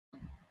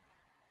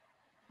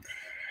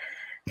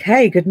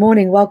Hey, good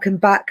morning. Welcome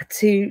back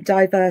to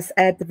Diverse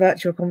Ed, the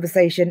virtual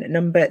conversation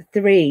number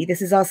 3.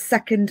 This is our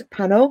second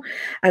panel,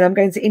 and I'm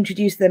going to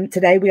introduce them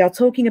today. We are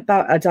talking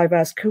about a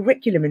diverse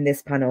curriculum in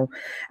this panel.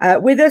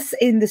 With us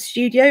in the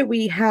studio,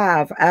 we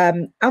have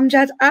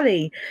Amjad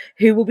Ali,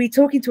 who will be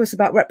talking to us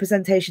about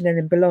representation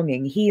and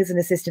belonging. He is an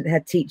assistant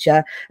head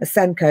teacher, a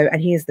SENCO,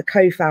 and he is the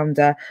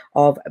co-founder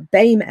of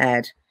BAME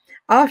Ed.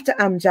 After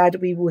Amjad,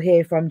 we will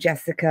hear from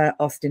Jessica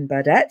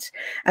Austin-Burdett.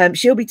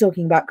 She'll be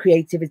talking about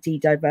creativity,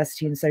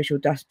 diversity and social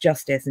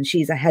justice, and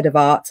she's a head of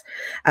art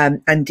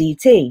and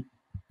DT.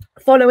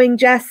 Following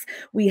Jess,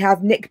 we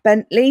have Nick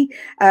Bentley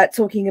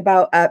talking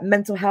about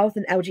mental health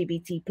and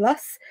LGBT+.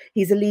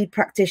 He's a lead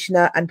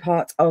practitioner and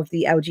part of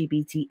the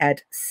LGBT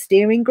Ed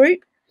steering group.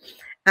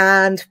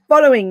 And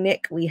following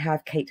Nick, we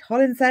have Kate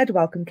Hollinshead.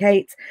 Welcome,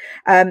 Kate.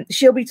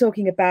 She'll be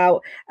talking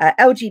about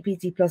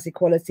LGBT plus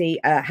equality,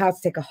 how to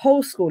take a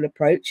whole school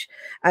approach.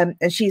 And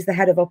she's the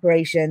head of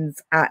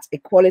operations at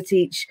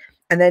Equaliteach.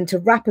 And then to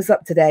wrap us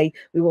up today,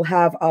 we will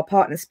have our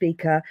partner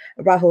speaker,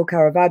 Rahul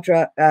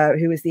Karavadra,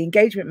 who is the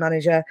engagement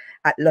manager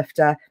at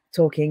Lyfta,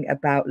 talking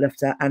about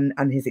Lyfta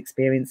and his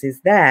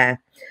experiences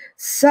there.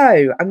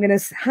 So I'm going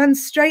to hand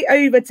straight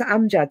over to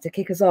Amjad to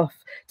kick us off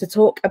to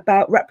talk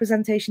about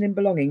representation and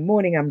belonging.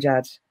 Morning,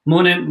 Amjad.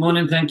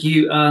 Morning. Thank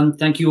you.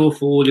 Thank you all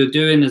for all you're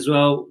doing as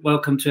well.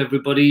 Welcome to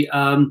everybody.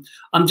 I'm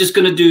just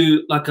going to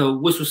do like a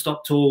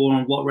whistle-stop tour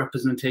on what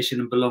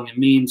representation and belonging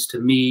means to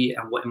me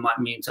and what it might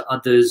mean to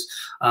others.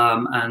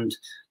 And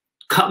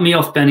cut me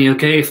off, Benny,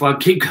 okay? If I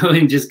keep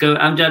going, just go.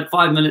 Amjad,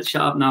 5 minutes,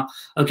 shut up now.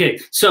 Okay,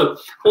 so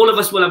all of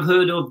us will have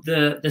heard of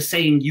the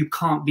saying, you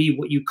can't be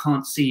what you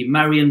can't see.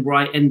 Marion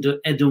Wright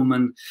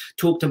Edelman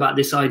talked about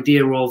this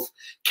idea of,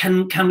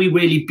 can we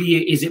really be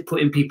it? Is it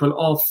putting people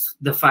off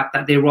the fact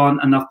that there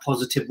aren't enough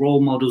positive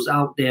role models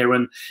out there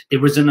and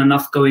there isn't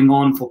enough going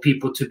on for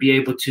people to be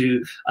able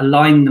to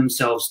align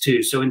themselves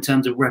to? So in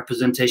terms of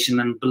representation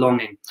and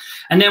belonging.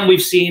 And then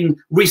we've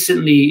seen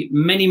recently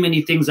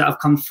many things that have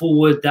come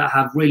forward that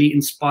have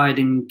really inspired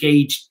and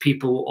engaged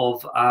people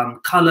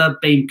of color,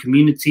 BAME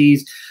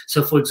communities.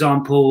 So for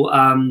example,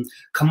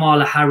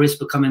 Kamala Harris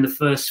becoming the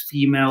first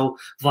female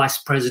vice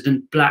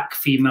president, black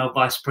female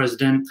vice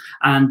president,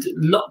 and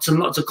lots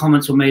of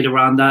comments were made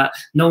around that.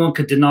 No one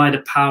could deny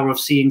the power of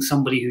seeing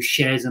somebody who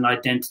shares an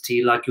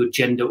identity like your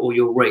gender or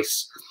your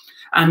race.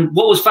 And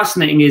what was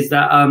fascinating is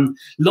that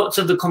lots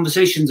of the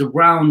conversations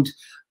around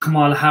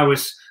Kamala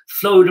Harris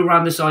flowed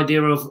around this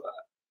idea of,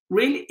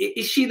 really,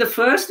 is she the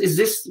first? Is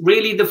this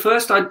really the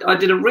first? I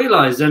didn't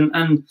realize.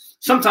 And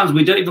sometimes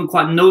we don't even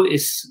quite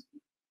notice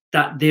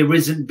that there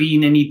isn't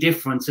been any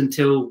difference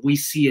until we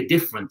see a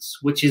difference,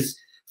 which is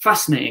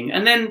fascinating.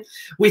 And then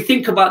we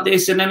think about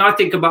this, and then I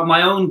think about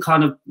my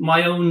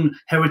own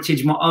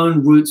heritage, my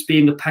own roots,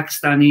 being a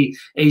Pakistani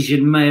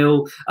Asian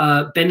male.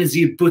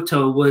 Benazir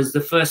Bhutto was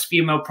the first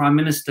female prime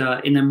minister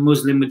in a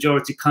Muslim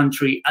majority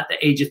country at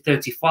the age of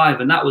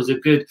 35. And that was a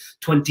good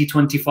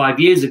 25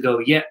 years ago.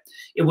 Yet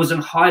it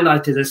wasn't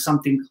highlighted as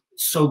something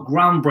so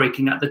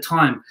groundbreaking at the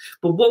time.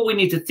 But what we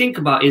need to think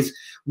about is,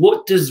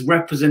 what does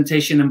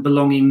representation and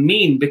belonging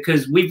mean?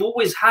 Because we've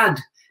always had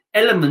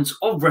elements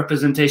of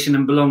representation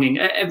and belonging.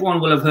 Everyone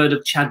will have heard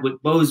of Chadwick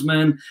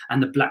Boseman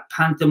and the Black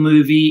Panther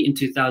movie in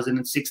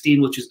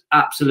 2016, which was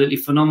absolutely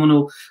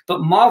phenomenal.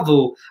 But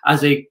Marvel,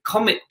 as a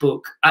comic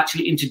book,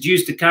 actually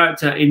introduced the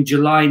character in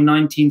July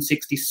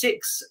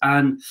 1966,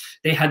 and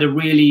they had a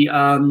really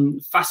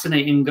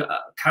fascinating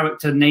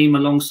character name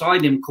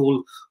alongside him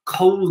called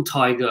Coal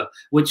Tiger,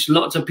 which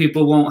lots of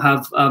people won't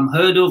have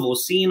heard of or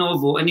seen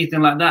of or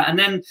anything like that. And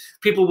then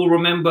people will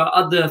remember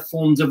other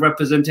forms of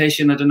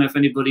representation. I don't know if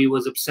anybody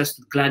was obsessed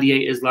with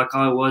gladiators like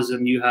I was,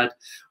 and you had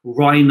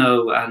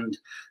Rhino and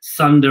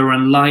Thunder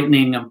and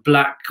Lightning and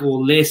Black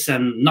or this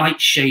and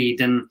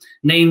Nightshade and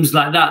names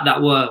like that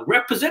that were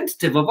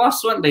representative of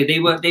us, weren't they?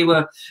 They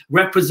were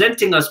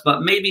representing us,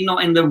 but maybe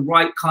not in the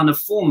right kind of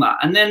format.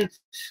 And then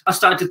I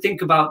started to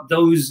think about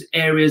those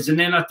areas, and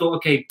then I thought,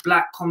 okay,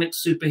 black comic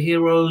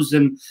superheroes,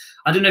 and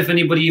I don't know if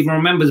anybody even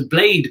remembers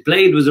Blade.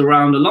 Blade was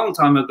around a long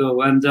time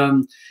ago,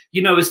 and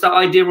you know, it's the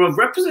idea of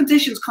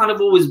representation's kind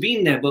of always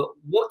been there, but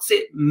what's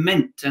it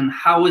meant and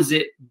how is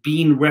it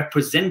being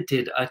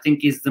represented, I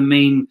think is the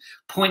main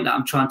point that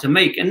I'm trying to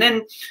make. And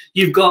then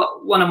you've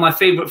got one of my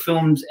favorite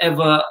films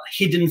ever,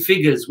 Hidden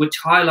Figures, which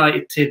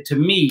highlighted to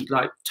me,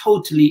 like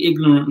totally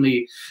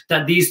ignorantly,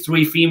 that these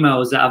three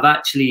females that have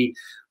actually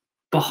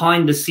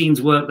behind the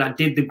scenes work, that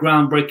did the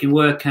groundbreaking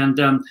work. And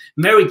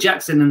Mary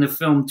Jackson in the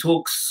film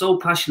talks so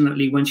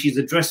passionately when she's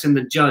addressing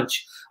the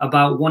judge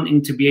about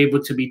wanting to be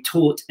able to be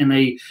taught in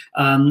a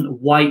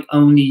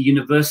white-only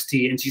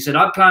university. And she said,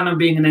 I plan on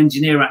being an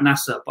engineer at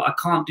NASA, but I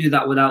can't do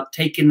that without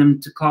taking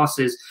them to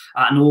classes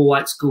at an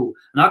all-white school.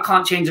 And I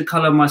can't change the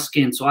color of my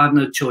skin, so I have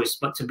no choice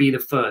but to be the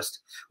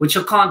first, which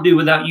I can't do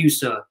without you,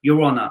 sir,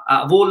 Your Honor.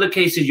 Out of all the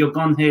cases you're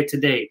gone here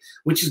today,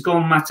 which is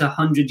going to matter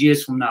 100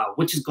 years from now,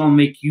 which is going to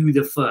make you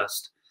the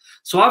first.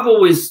 So I've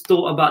always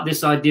thought about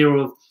this idea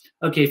of,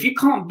 okay, if you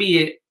can't be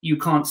it, you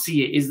can't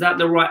see it. Is that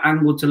the right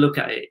angle to look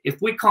at it?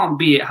 If we can't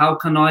be it, how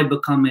can I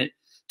become it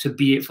to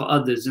be it for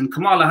others. And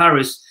Kamala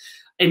Harris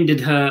ended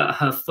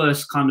her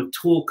first kind of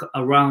talk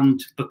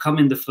around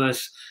becoming the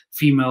first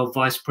female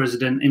vice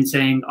president in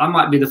saying, I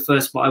might be the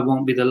first, but I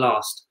won't be the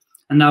last.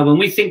 And now when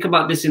we think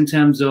about this in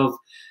terms of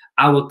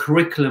our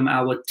curriculum,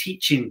 our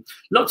teaching,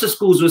 lots of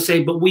schools will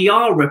say, but we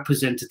are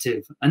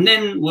representative. And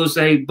then we'll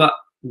say, but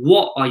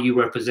what are you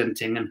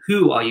representing and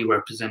who are you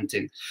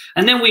representing?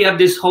 And then we have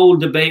this whole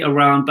debate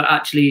around, but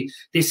actually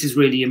this is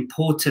really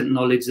important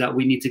knowledge that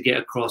we need to get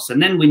across.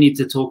 And then we need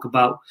to talk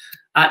about,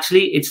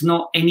 actually, it's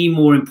not any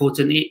more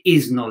important, it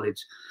is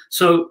knowledge.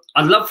 So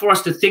I'd love for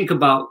us to think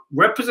about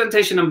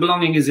representation and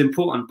belonging is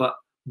important, but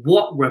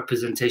what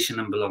representation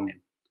and belonging?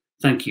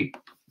 Thank you.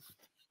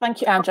 Thank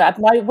you, Amjad.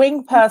 My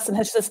wing person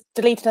has just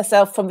deleted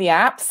herself from the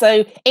app.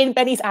 So in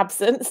Benny's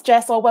absence,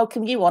 Jess, I'll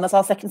welcome you on as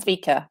our second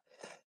speaker.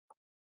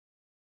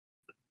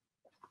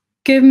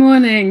 Good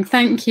morning,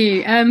 thank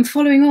you.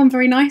 Following on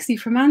very nicely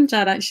from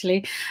Amjad,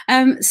 actually.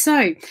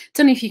 So,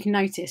 don't know if you can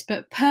notice,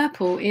 but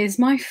purple is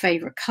my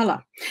favourite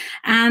colour.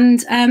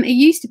 And it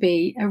used to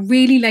be a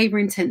really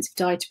labour-intensive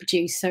dye to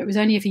produce, so it was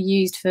only ever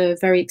used for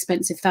very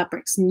expensive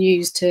fabrics and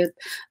used to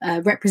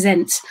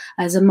represent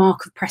as a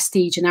mark of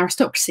prestige and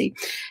aristocracy.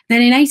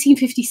 Then in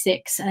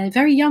 1856, a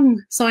very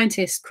young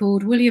scientist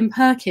called William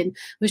Perkin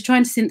was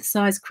trying to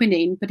synthesise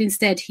quinine, but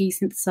instead he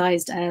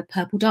synthesised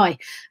purple dye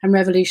and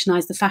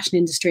revolutionised the fashion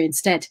industry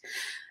instead.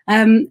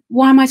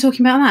 Why am I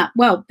talking about that?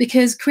 Well,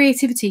 because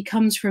creativity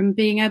comes from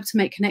being able to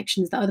make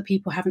connections that other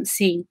people haven't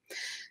seen.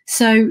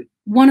 So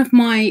one of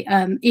my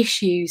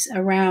issues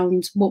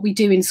around what we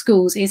do in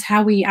schools is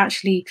how we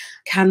actually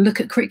can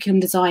look at curriculum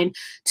design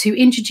to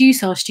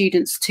introduce our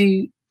students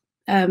to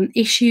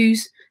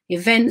issues,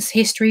 events,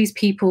 histories,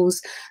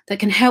 peoples that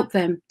can help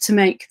them to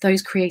make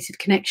those creative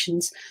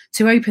connections,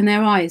 to open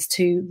their eyes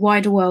to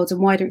wider worlds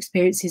and wider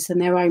experiences than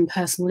their own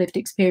personal lived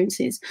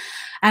experiences,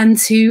 and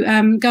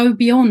to go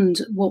beyond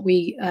what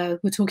we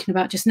were talking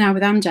about just now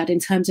with Amjad in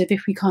terms of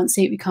if we can't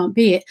see it, we can't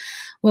be it.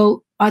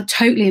 Well, I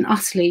totally and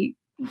utterly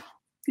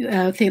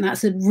think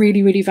that's a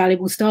really, really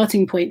valuable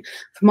starting point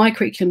for my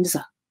curriculum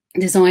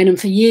design. And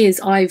for years,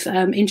 I've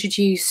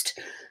introduced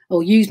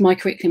or used my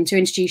curriculum to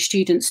introduce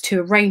students to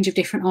a range of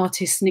different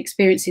artists and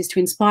experiences to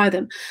inspire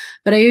them.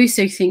 But I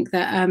also think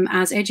that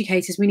as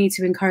educators, we need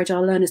to encourage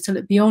our learners to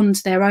look beyond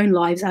their own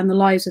lives and the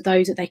lives of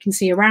those that they can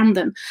see around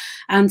them,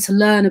 and to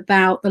learn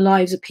about the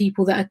lives of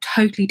people that are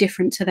totally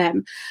different to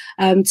them,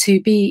 to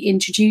be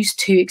introduced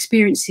to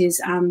experiences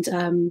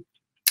and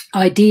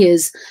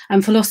ideas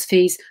and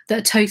philosophies that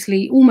are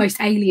totally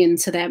almost alien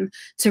to them,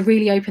 to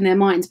really open their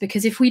minds.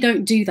 Because if we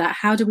don't do that,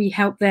 how do we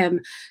help them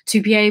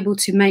to be able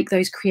to make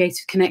those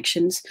creative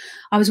connections?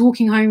 I was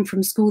walking home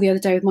from school the other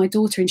day with my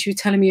daughter, and she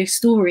was telling me a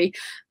story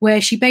where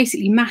she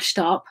basically mashed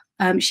up,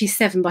 she's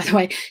 7, by the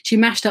way, she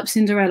mashed up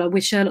Cinderella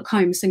with Sherlock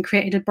Holmes and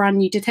created a brand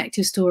new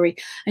detective story.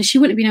 And she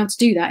wouldn't have been able to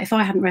do that if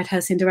I hadn't read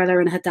her Cinderella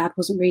and her dad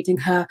wasn't reading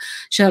her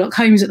Sherlock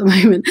Holmes at the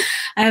moment.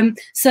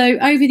 So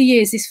over the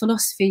years, this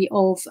philosophy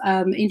of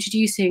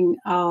introducing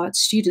our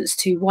students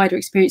to wider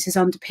experiences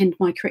underpinned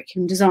my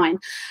curriculum design.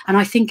 And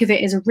I think of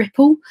it as a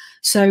ripple.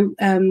 So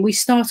we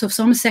start off,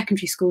 so I'm a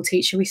secondary school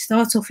teacher, we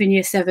start off in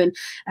year 7,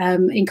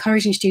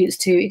 encouraging students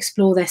to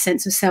explore their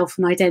sense of self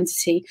and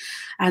identity.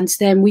 And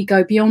then we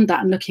go beyond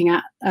that and looking at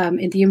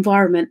in the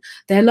environment,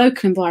 their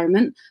local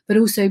environment, but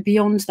also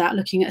beyond that,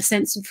 looking at a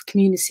sense of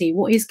community.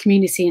 What is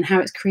community and how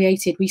it's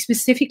created? We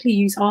specifically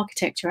use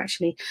architecture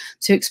actually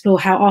to explore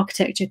how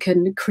architecture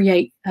can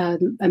create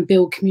and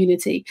build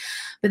community.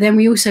 But then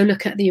we also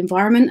look at the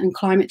environment and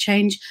climate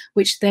change,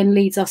 which then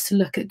leads us to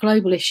look at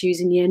global issues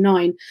in year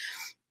 9.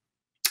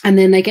 And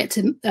then they get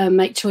to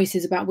make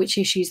choices about which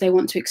issues they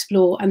want to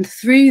explore. And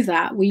through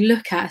that, we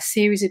look at a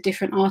series of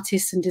different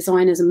artists and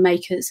designers and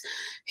makers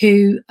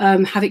who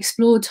have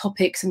explored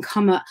topics and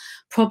come at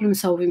problem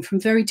solving from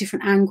very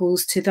different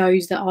angles to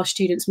those that our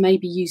students may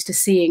be used to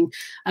seeing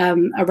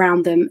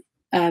around them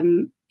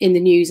in the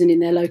news and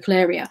in their local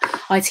area.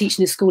 I teach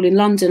in a school in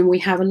London, and we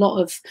have a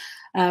lot of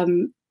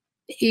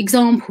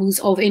examples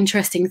of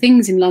interesting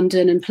things in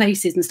London and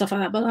places and stuff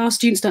like that, but our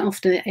students don't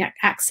often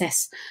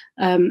access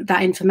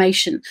that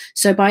information.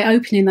 So by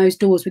opening those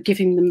doors, we're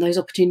giving them those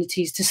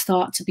opportunities to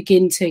start to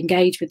begin to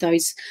engage with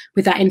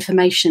that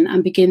information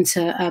and begin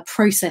to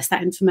process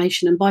that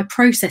information. And by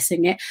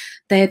processing it,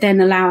 they're then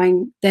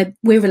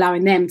we're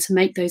allowing them to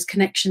make those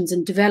connections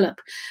and develop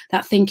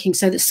that thinking,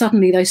 so that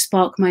suddenly those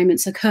spark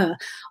moments occur.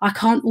 I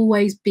can't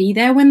always be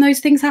there when those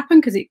things happen,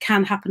 because it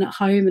can happen at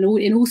home and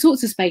in all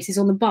sorts of spaces,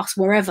 on the bus,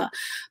 wherever.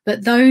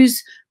 But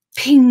those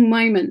ping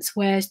moments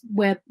where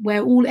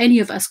any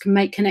of us can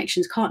make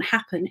connections can't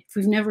happen if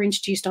we've never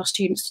introduced our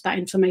students to that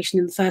information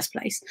in the first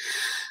place.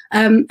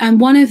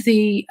 And one of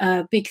the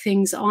big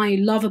things I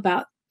love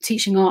about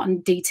teaching art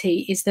and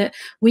DT is that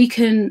we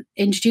can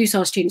introduce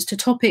our students to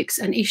topics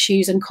and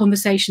issues and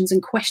conversations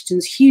and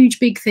questions, huge,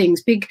 big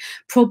things, big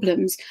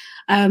problems,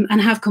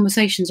 and have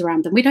conversations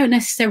around them. We don't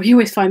necessarily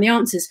always find the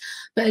answers,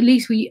 but at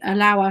least we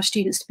allow our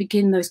students to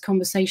begin those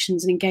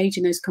conversations and engage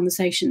in those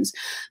conversations.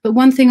 But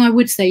one thing I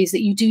would say is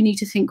that you do need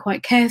to think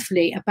quite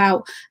carefully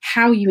about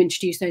how you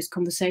introduce those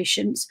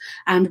conversations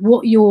and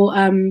what your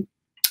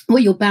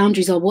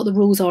boundaries are, what the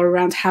rules are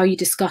around how you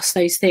discuss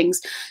those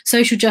things.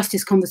 Social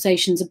justice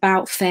conversations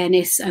about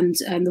fairness and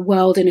the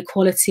world,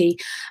 inequality,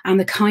 and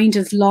the kind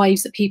of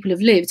lives that people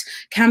have lived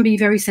can be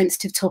very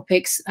sensitive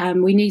topics.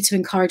 We need to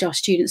encourage our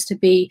students to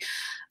be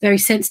very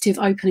sensitive,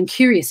 open and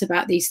curious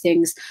about these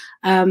things,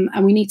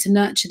 and we need to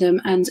nurture them.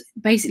 And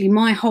basically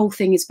my whole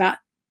thing is about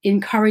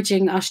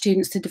encouraging our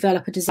students to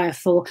develop a desire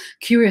for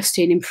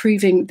curiosity and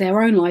improving their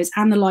own lives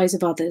and the lives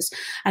of others,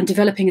 and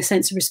developing a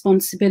sense of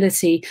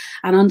responsibility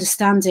and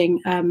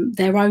understanding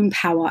their own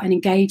power and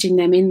engaging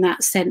them in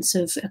that sense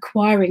of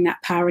acquiring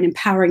that power and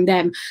empowering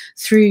them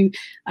through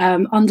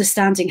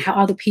understanding how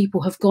other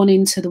people have gone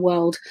into the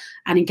world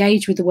and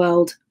engaged with the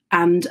world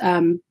and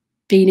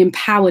being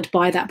empowered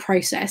by that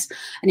process.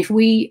 And if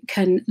we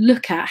can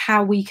look at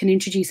how we can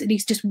introduce at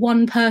least just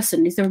one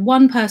person, is there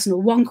one person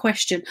or one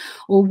question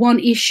or one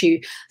issue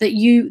that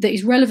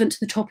is relevant to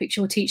the topics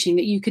you're teaching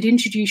that you could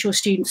introduce your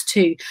students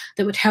to,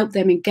 that would help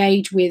them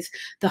engage with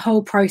the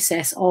whole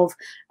process of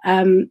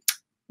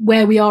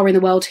where we are in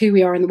the world, who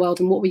we are in the world,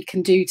 and what we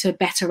can do to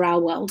better our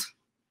world.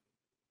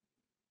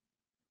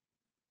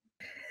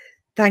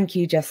 Thank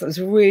you, Jess. That was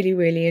really,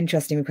 really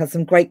interesting. We've had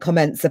some great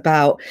comments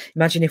about,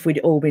 imagine if we'd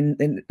all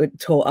been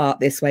taught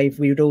art this way, if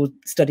we would all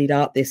studied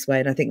art this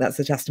way. And I think that's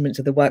a testament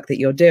to the work that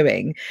you're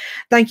doing.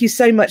 Thank you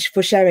so much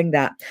for sharing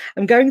that.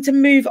 I'm going to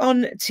move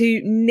on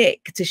to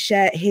Nick to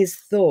share his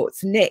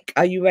thoughts. Nick,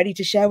 are you ready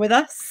to share with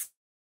us?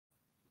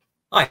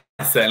 I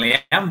certainly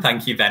am.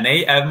 Thank you,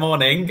 Benny.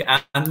 Morning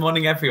and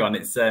morning, everyone.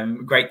 It's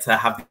great to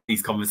have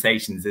these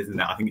conversations, isn't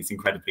it? I think it's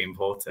incredibly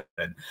important.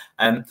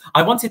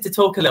 I wanted to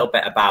talk a little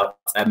bit about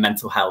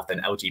mental health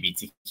and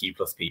LGBTQ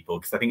plus people,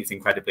 because I think it's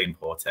incredibly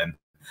important.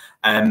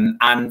 And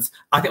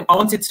I think I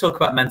wanted to talk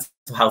about mental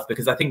health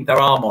because I think there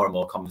are more and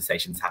more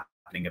conversations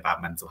happening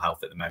about mental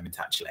health at the moment,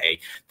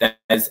 actually.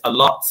 There's a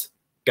lot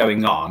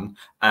going on,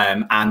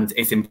 and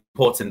it's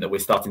important that we're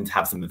starting to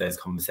have some of those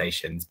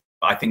conversations.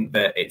 But I think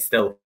that it's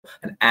still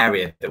an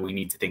area that we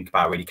need to think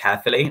about really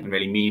carefully and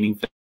really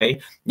meaningfully.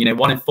 You know,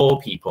 1 in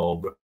 4 people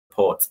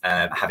report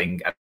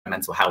having a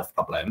mental health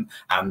problem,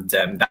 and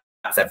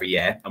that's every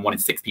year, and 1 in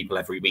 6 people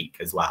every week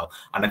as well.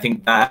 And I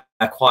think that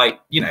are quite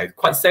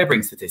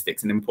sobering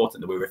statistics, and important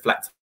that we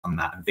reflect on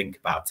that and think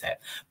about it.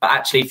 But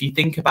actually, if you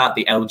think about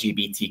the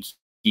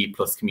LGBTQ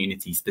plus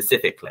community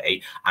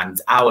specifically,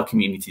 and our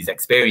community's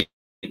experiences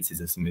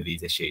of some of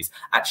these issues,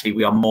 actually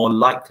we are more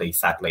likely,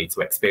 sadly, to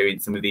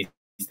experience some of these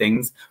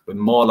things. We're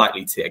more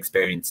likely to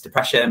experience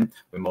depression,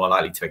 we're more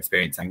likely to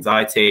experience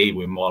anxiety,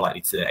 we're more likely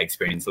to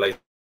experience low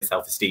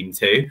self-esteem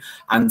too.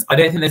 And I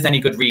don't think there's any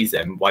good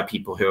reason why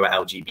people who are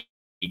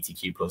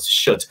LGBTQ plus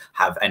should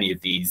have any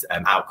of these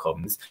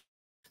outcomes.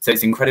 So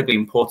it's incredibly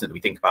important that we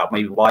think about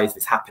maybe why is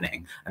this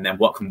happening, and then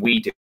what can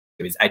we do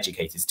as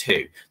educators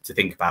too to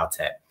think about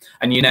it.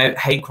 And you know,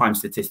 hate crime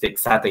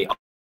statistics sadly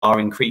are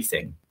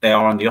increasing. They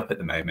are on the up at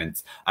the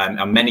moment,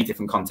 on many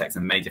different contexts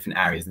and many different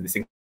areas, and this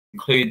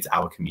includes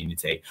our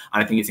community.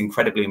 And I think it's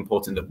incredibly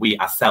important that we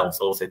ourselves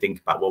also think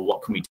about, well,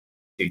 what can we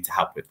do to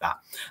help with that?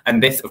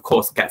 And this, of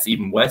course, gets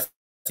even worse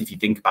if you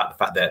think about the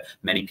fact that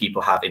many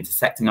people have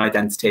intersecting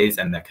identities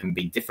and there can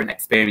be different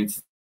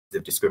experiences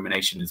of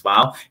discrimination as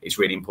well. It's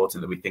really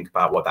important that we think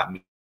about what that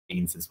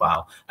means as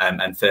well.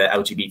 And for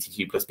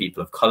LGBTQ plus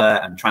people of colour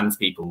and trans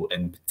people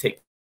in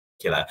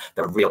particular,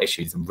 there are real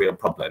issues and real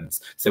problems.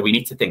 So we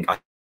need to think, I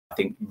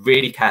think,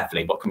 really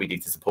carefully, what can we do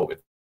to support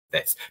with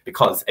this?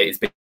 Because it has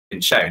been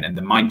shown, and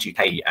the Mind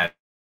UK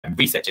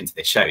research into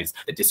this shows,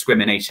 that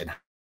discrimination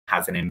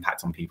has an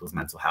impact on people's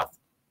mental health.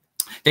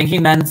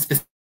 Thinking then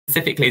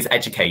specifically as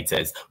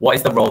educators, what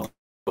is the role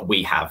that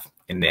we have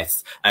in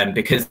this?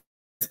 Because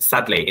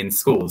sadly in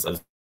schools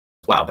as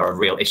well, there are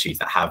real issues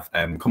that have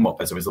come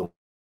up as a result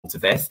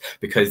of this,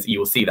 because you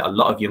will see that a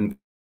lot of young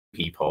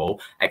people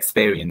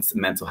experience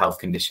mental health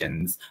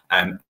conditions,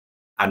 and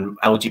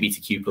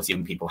LGBTQ plus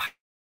young people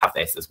have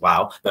this as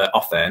well, but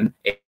often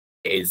it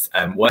is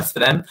worse for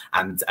them,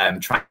 and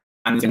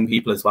trans young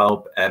people as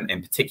well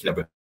in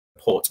particular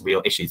report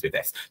real issues with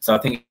this. So I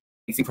think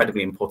it's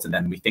incredibly important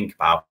then we think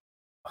about,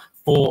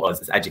 for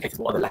us as educators,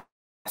 what are the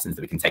lessons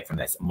that we can take from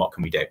this and what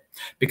can we do?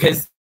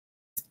 Because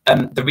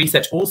the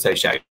research also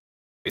shows,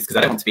 because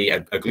I don't want to be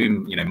a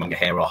gloom monger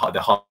here, or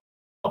the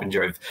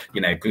harbinger of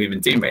gloom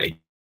and doom really,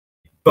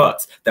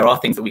 but there are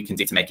things that we can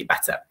do to make it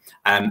better.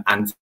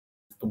 And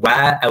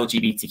where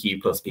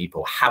LGBTQ plus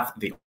people have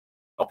the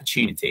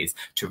opportunities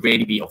to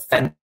really be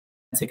authentic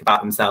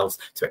about themselves,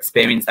 to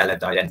experience their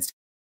lived identities,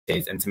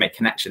 and to make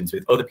connections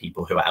with other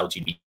people who are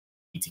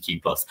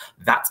LGBTQ plus,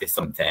 that is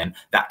something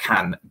that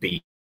can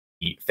be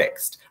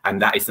fixed,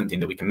 and that is something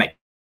that we can make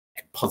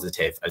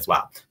positive as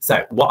well.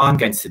 So what I'm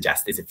going to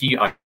suggest is a few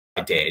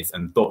ideas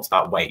and thoughts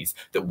about ways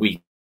that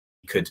we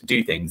could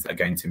do things that are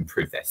going to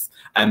improve this.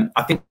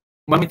 I think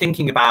when we're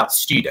thinking about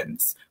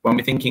students,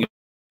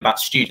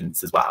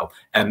 as well,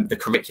 the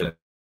curriculum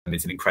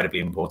is an incredibly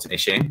important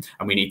issue,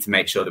 and we need to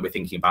make sure that we're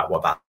thinking about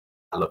what that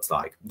looks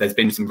like. There's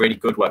been some really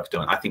good work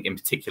done, I think, in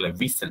particular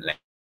recently,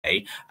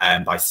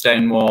 by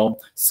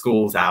Stonewall,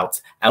 Schools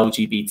Out,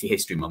 LGBT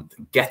History Month,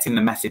 getting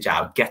the message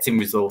out, getting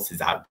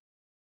resources out,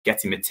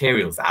 getting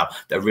materials out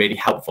that are really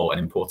helpful and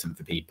important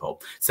for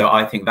people. So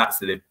I think that's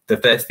the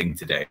first thing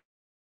to do.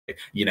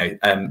 You know,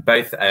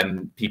 both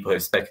people who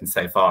have spoken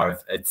so far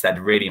have said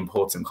really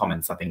important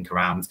comments, I think,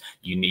 around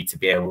you need to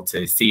be able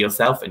to see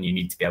yourself, and you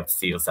need to be able to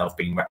see yourself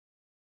being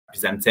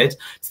represented.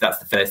 So that's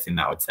the first thing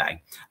that I would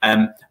say.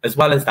 As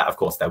well as that, of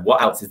course, though,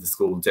 what else is the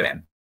school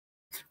doing?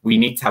 We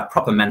need to have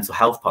proper mental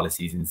health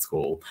policies in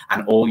school,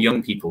 and all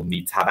young people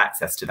need to have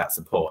access to that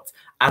support,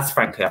 as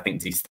frankly I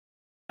think do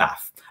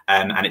staff.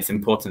 And it's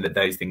important that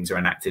those things are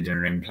enacted and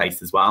are in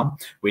place as well.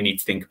 We need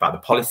to think about the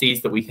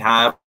policies that we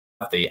have,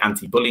 the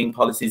anti-bullying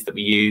policies that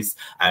we use,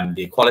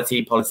 the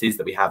equality policies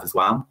that we have as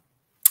well.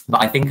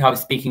 But I think I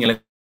was speaking a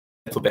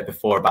little bit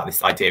before about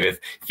this idea of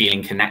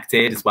feeling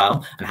connected as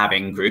well and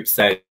having groups.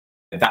 So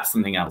that's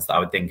something else that I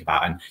would think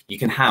about. And you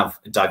can have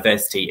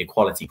diversity,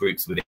 equality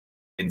groups within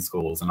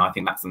schools, and I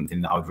think that's something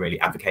that I would really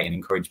advocate and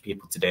encourage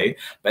people to do.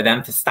 But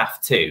then for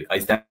staff too,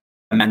 is there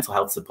mental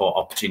health support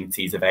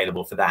opportunities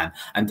available for them?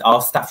 And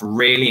are staff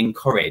really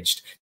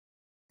encouraged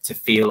to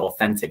feel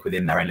authentic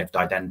within their own lived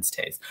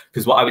identities?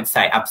 Because what I would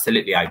say,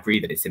 absolutely, I agree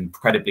that it's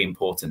incredibly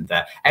important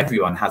that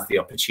everyone has the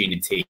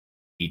opportunity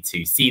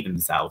to see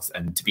themselves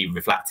and to be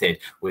reflected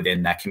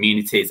within their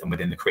communities and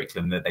within the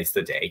curriculum that they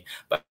study.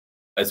 But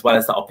as well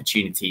as the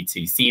opportunity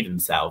to see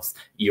themselves,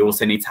 you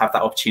also need to have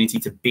that opportunity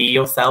to be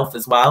yourself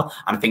as well.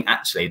 And I think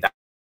actually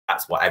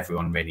that's what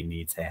everyone really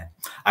needs here.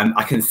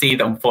 I can see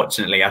that,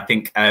 unfortunately, I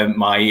think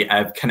my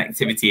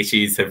connectivity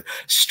issues have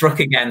struck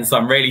again. So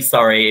I'm really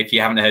sorry if you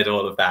haven't heard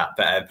all of that,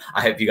 but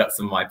I hope you got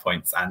some of my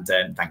points, and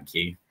thank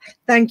you.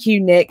 Thank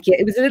you, Nick. Yeah,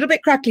 it was a little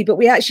bit crackly, but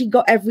we actually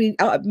got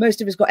most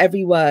of us got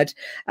every word.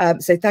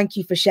 So thank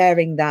you for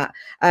sharing that.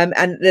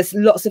 And there's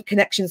lots of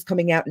connections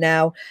coming out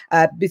now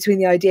between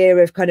the idea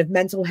of kind of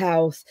mental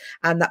health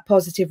and that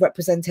positive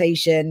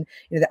representation,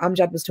 you know, that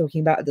Amjad was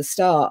talking about at the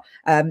start,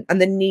 and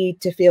the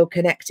need to feel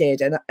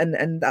connected.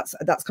 And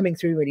that's coming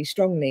through really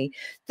strongly.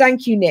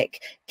 Thank you,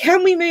 Nick.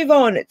 Can we move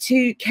on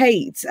to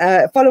Kate?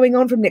 Following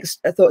on from Nick's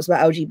thoughts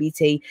about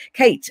LGBT.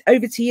 Kate,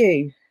 over to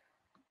you.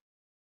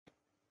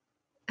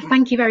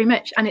 Thank you very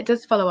much. And it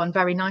does follow on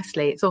very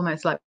nicely. It's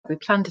almost like we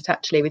planned it,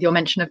 actually, with your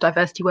mention of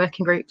diversity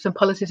working groups and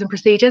policies and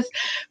procedures,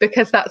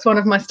 because that's one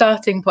of my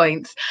starting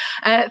points.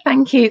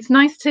 Thank you. It's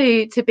nice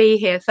to be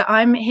here. So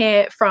I'm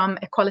here from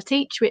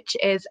Equaliteach, which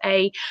is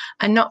a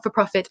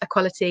not-for-profit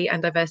equality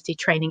and diversity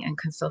training and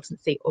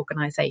consultancy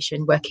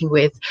organisation working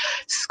with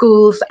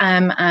schools,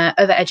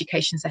 other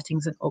education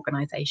settings and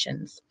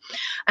organisations.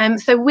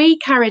 So we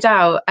carried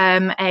out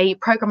a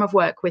programme of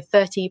work with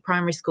 30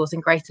 primary schools in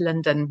Greater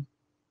London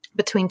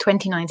between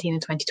 2019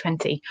 and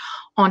 2020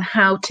 on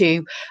how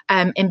to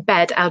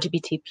embed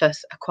LGBT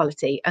plus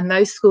equality. And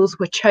those schools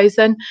were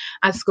chosen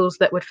as schools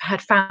that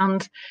had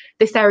found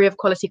this area of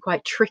equality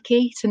quite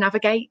tricky to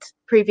navigate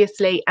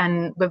previously,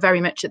 and were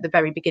very much at the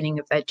very beginning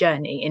of their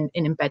journey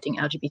in embedding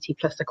LGBT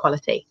plus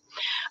equality.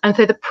 And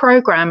so the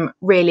programme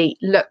really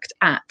looked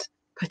at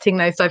putting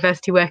those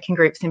diversity working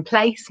groups in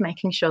place,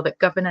 making sure that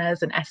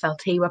governors and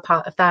SLT were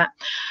part of that,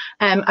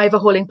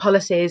 overhauling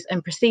policies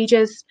and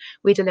procedures.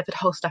 We delivered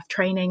whole staff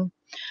training,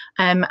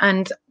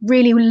 and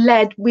really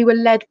we were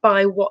led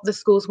by what the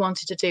schools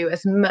wanted to do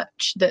as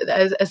much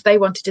as they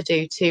wanted to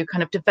do to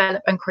kind of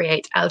develop and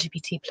create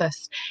LGBT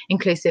plus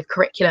inclusive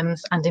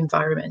curriculums and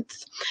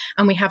environments.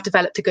 And we have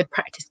developed a good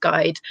practice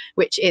guide,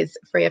 which is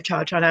free of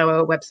charge on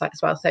our website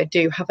as well. So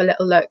do have a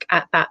little look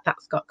at that.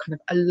 That's got kind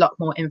of a lot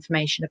more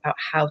information about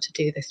how to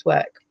do this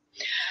work.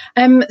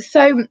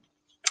 So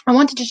I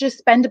wanted to just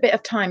spend a bit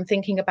of time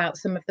thinking about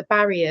some of the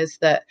barriers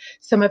that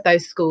some of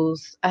those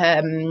schools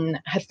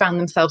had found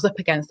themselves up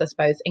against, I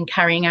suppose, in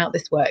carrying out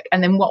this work,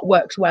 and then what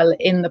worked well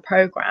in the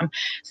programme,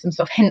 some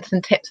sort of hints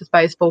and tips, I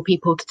suppose, for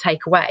people to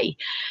take away.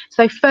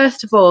 So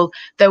first of all,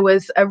 there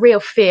was a real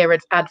fear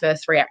of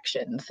adverse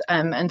reactions,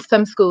 and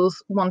some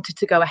schools wanted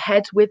to go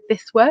ahead with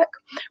this work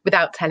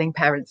without telling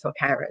parents or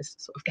carers,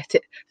 sort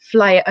of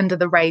fly it under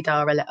the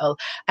radar a little.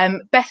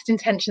 Best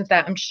intentions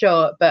there, I'm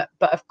sure, but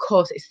of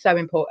course it's so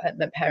important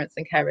that parents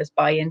and carers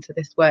buy into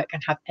this work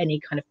and have any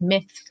kind of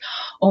myths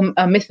or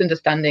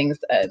misunderstandings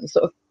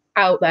sort of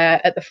out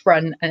there at the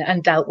front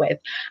and dealt with.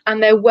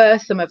 And there were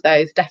some of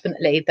those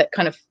definitely that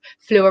kind of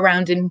flew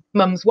around in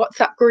mums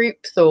WhatsApp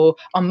groups or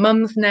on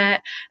Mumsnet,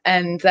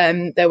 and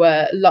there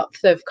were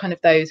lots of kind of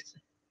those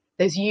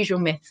usual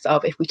myths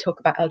of, if we talk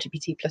about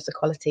LGBT plus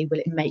equality, will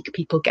it make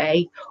people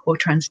gay or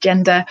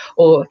transgender,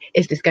 or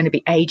is this going to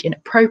be age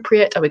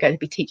inappropriate? Are we going to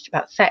be teaching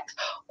about sex?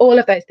 All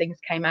of those things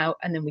came out,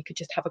 and then we could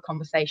just have a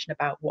conversation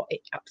about what it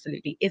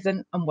absolutely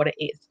isn't and what it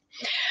is.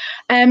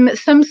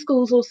 Some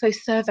schools also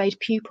surveyed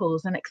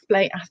pupils and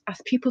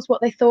asked pupils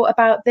what they thought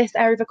about this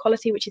area of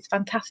equality, which is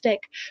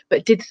fantastic,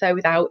 but did so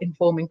without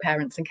informing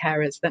parents and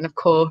carers. Then, of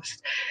course,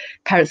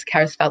 parents and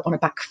carers felt on a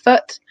back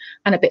foot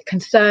and a bit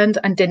concerned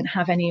and didn't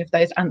have any of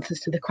those answers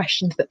to the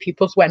questions that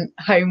pupils went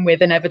home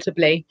with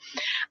inevitably.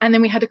 And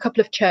then we had a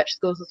couple of church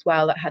schools as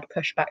well that had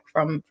pushback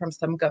from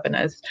some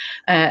governors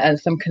and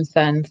some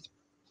concerns.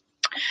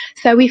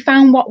 So we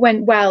found what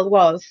went well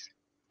was,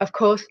 of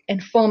course,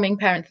 informing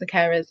parents and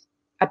carers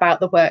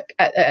about the work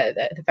at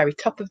the very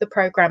top of the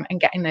programme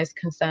and getting those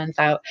concerns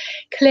out.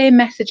 Clear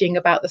messaging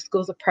about the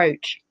school's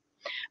approach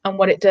and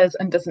what it does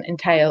and doesn't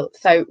entail.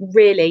 So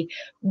really,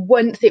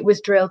 once it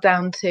was drilled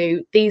down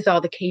to, these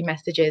are the key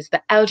messages,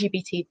 that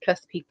LGBT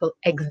plus people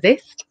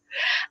exist.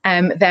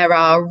 There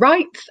are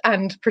rights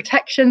and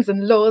protections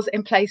and laws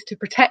in place to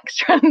protect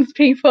trans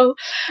people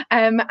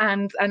and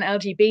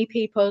LGBT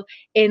people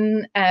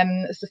in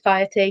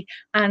society,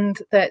 and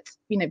that,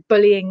 you know,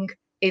 bullying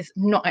is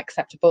not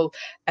acceptable,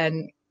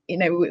 and you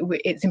know,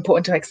 it's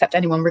important to accept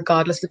anyone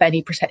regardless of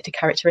any protected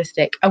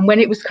characteristic. And when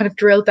it was kind of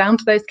drilled down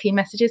to those key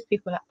messages,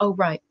 people were like, oh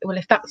right, well,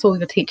 if that's all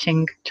you're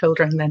teaching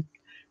children, then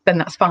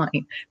that's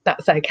fine,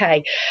 that's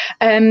okay.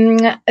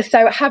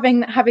 So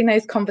having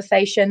those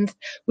conversations,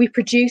 we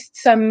produced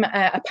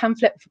a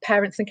pamphlet for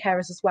parents and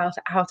carers as well,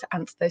 to how to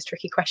answer those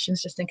tricky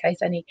questions, just in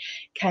case any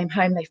came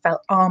home they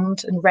felt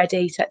armed and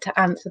ready to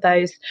answer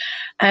those.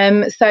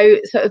 So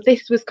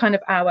this was kind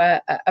of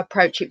our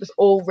approach. It was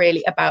all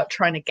really about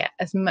trying to get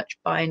as much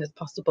buy-in as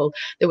possible.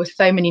 There were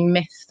so many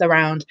myths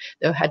around.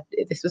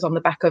 This was on the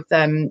back of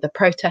the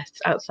protests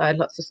outside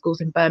lots of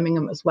schools in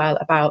Birmingham as well,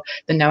 about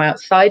the No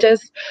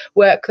Outsiders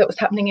work that was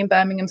happening in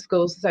Birmingham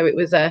schools. So it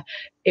was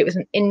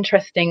an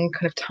interesting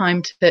kind of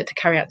time to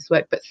carry out this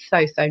work, but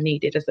so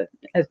needed,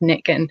 as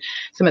Nick and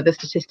some of the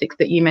statistics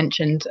that you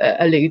mentioned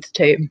alludes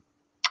to.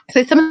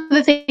 So some of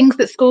the things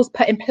that schools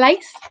put in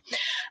place.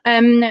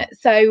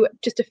 So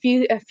just a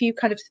few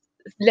kind of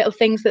little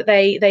things that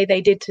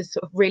they did to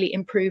sort of really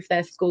improve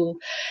their school.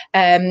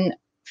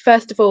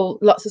 First of all,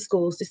 lots of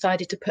schools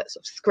decided to put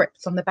sort of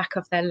scripts on the back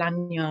of their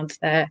lanyards,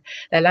 their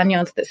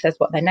lanyards that says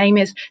what their name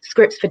is,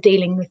 scripts for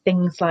dealing with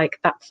things like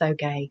 "that's so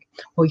gay"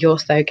 or "you're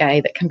so gay,"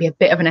 that can be a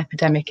bit of an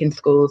epidemic in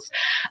schools.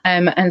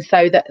 And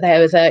so that there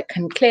was a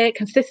clear,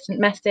 consistent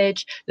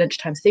message.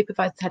 Lunchtime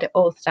supervisors had it,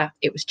 all staff.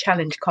 It was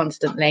challenged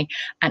constantly,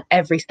 and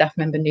every staff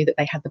member knew that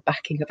they had the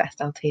backing of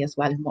SLT as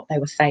well in what they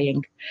were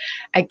saying.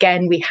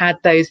 Again, we had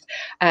those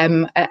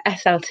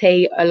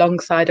SLT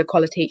alongside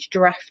Equality Teach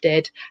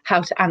drafted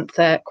how to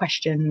answer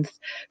questions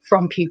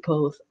from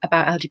pupils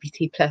about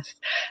LGBT plus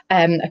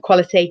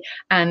equality,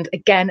 and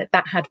again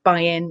that had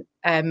buy-in.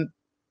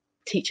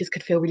 Teachers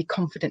could feel really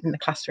confident in the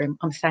classroom.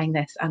 I'm saying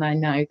this and I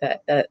know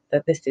that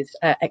this is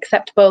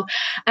acceptable.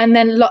 And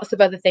then lots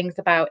of other things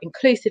about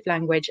inclusive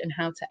language and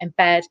how to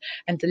embed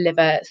and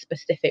deliver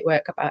specific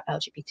work about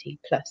LGBT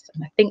plus.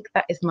 And I think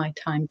that is my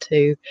time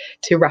to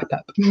wrap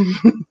up.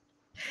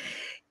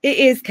 It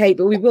is, Kate,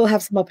 but we will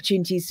have some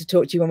opportunities to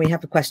talk to you when we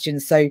have a question.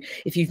 So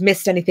if you've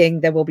missed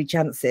anything, there will be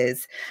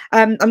chances.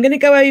 I'm going to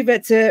go over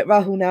to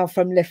Rahul now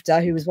from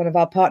Lyfta, who is one of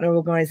our partner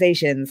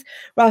organisations.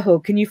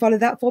 Rahul, can you follow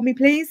that for me,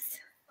 please?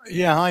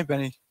 Yeah, hi,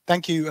 Benny.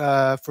 Thank you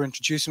for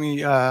introducing me.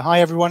 Hi,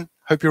 everyone.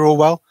 Hope you're all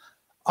well.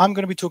 I'm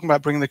going to be talking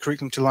about bringing the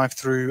curriculum to life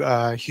through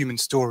human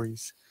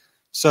stories.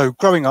 So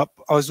growing up,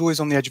 I was always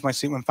on the edge of my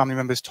seat when family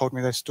members told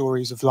me their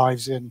stories of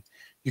lives in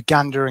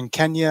Uganda and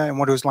Kenya and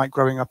what it was like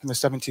growing up in the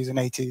 70s and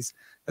 80s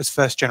as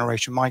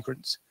first-generation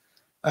migrants.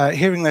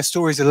 Hearing their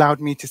stories allowed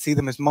me to see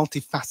them as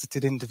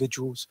multifaceted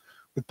individuals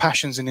with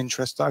passions and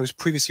interests that I was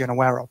previously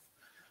unaware of.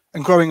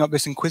 And growing up,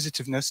 this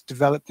inquisitiveness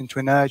developed into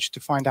an urge to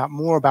find out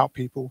more about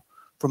people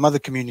from other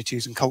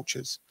communities and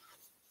cultures.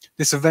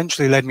 This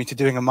eventually led me to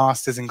doing a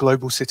master's in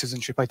global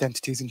citizenship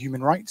identities and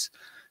human rights,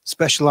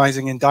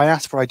 specializing in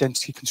diaspora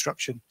identity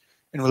construction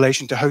in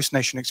relation to host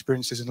nation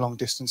experiences and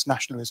long-distance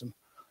nationalism.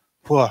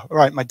 Whoa, all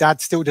right, my dad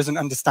still doesn't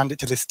understand it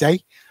to this day,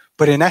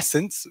 but in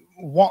essence,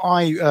 what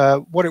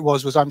it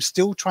was I'm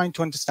still trying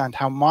to understand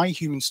how my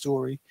human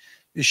story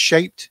is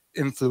shaped,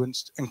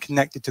 influenced, and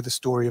connected to the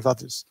story of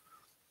others.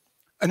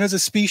 And as a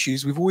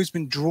species, we've always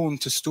been drawn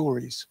to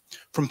stories,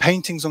 from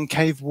paintings on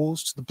cave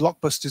walls to the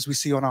blockbusters we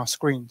see on our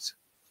screens.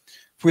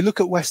 If we look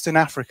at Western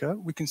Africa,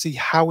 we can see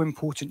how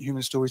important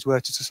human stories were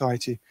to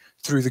society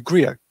through the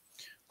griot.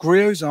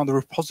 Griots are the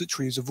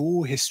repositories of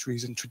all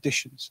histories and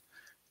traditions.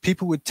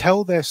 People would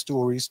tell their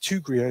stories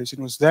to griots, and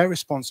it was their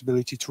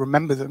responsibility to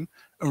remember them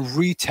and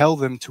retell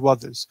them to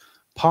others,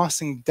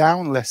 passing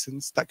down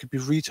lessons that could be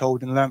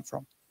retold and learnt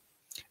from.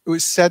 It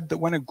was said that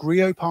when a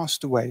griot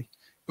passed away,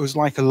 it was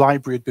like a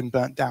library had been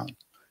burnt down.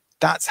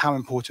 That's how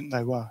important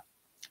they were.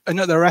 And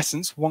at their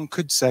essence, one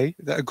could say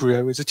that a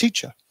griot is a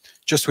teacher,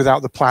 just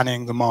without the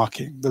planning, the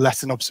marking, the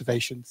lesson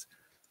observations.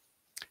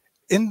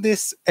 In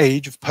this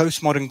age of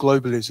postmodern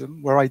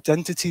globalism, where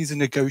identities are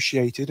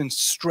negotiated and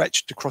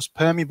stretched across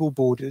permeable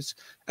borders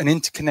and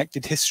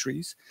interconnected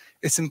histories,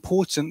 it's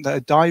important that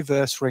a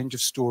diverse range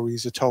of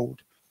stories are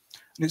told.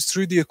 And it's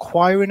through the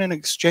acquiring and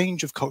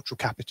exchange of cultural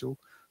capital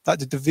that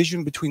the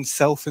division between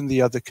self and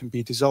the other can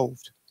be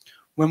dissolved.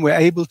 When we're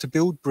able to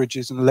build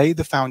bridges and lay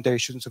the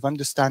foundations of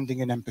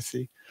understanding and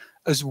empathy,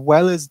 as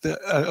well as the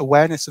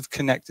awareness of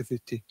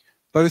connectivity,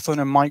 both on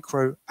a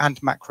micro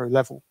and macro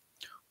level,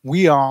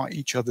 we are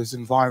each other's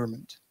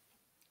environment.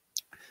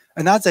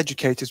 And as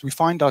educators, we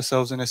find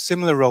ourselves in a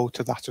similar role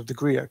to that of the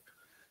griot,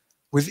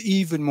 with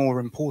even more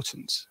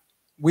importance.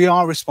 We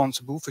are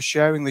responsible for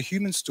sharing the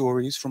human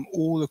stories from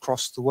all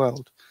across the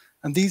world,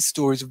 and these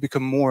stories have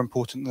become more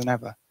important than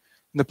ever.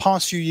 In the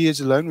past few years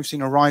alone, we've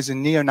seen a rise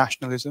in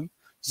neo-nationalism,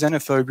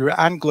 xenophobia,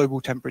 and global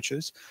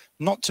temperatures,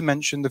 not to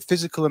mention the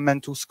physical and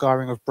mental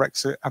scarring of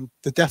Brexit and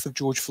the death of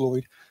George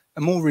Floyd,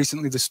 and more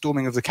recently, the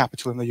storming of the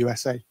Capitol in the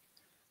USA.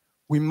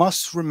 We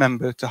must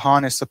remember to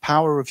harness the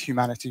power of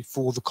humanity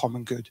for the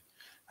common good,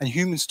 and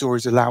human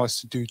stories allow us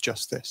to do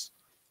just this.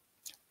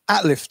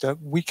 At Lyfta,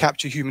 we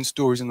capture human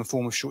stories in the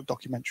form of short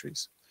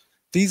documentaries.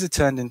 These are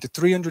turned into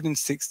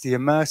 360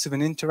 immersive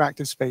and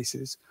interactive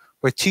spaces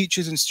where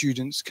teachers and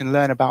students can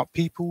learn about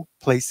people,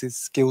 places,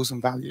 skills,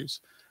 and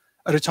values.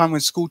 At a time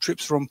when school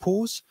trips are on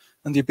pause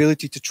and the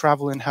ability to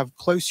travel and have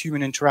close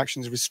human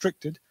interactions is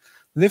restricted,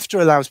 Lyfta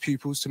allows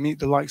pupils to meet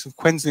the likes of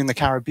Quensley in the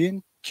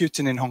Caribbean,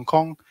 Kyutin in Hong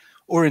Kong,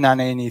 or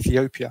Inanne in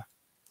Ethiopia.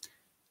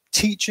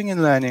 Teaching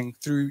and learning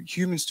through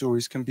human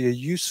stories can be a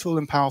useful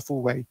and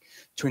powerful way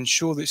to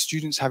ensure that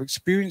students have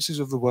experiences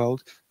of the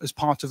world as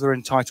part of their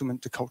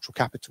entitlement to cultural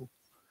capital.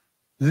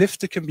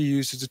 Lyfta can be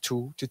used as a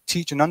tool to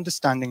teach an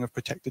understanding of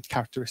protected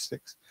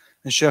characteristics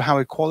and show how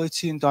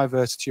equality and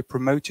diversity are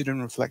promoted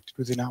and reflected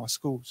within our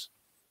schools.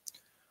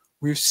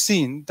 We've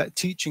seen that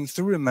teaching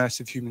through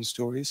immersive human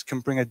stories can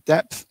bring a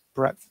depth,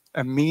 breadth,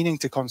 and meaning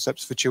to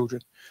concepts for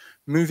children,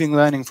 moving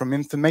learning from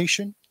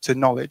information to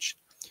knowledge.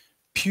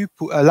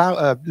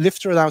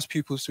 Lyfta allows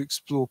pupils to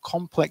explore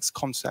complex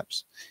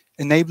concepts,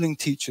 enabling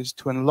teachers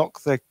to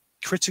unlock their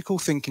critical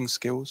thinking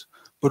skills,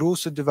 but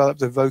also develop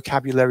their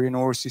vocabulary and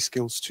oracy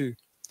skills too.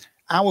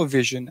 Our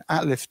vision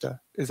at Lyfta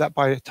is that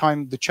by the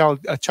time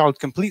a child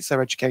completes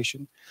their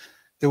education,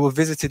 they will have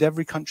visited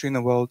every country in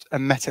the world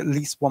and met at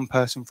least one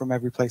person from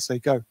every place they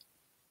go.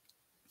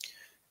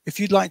 If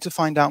you'd like to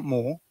find out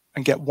more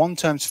and get 1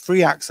 term's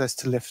free access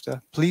to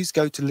Lyfta, please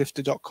go to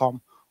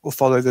lyfta.com or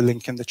follow the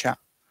link in the chat.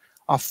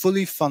 Our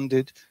fully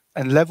funded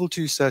and Level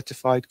 2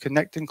 certified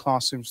Connecting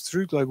Classrooms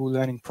Through Global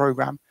Learning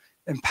program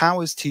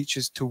empowers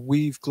teachers to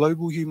weave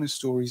global human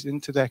stories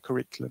into their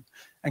curriculum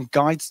and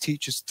guides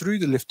teachers through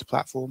the Lyfta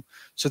platform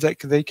so that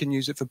they can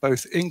use it for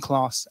both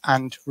in-class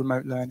and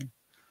remote learning.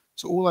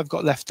 So all I've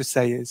got left to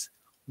say is,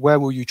 where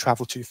will you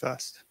travel to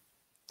first?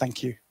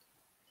 Thank you.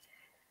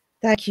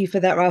 Thank you for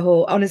that,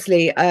 Rahul.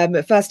 Honestly,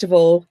 first of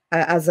all,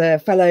 as a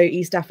fellow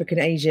East African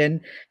Asian,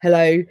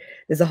 hello,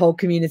 there's a whole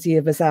community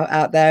of us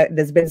out there.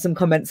 There's been some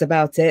comments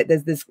about it.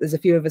 There's a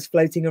few of us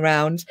floating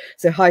around.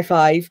 So high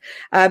five.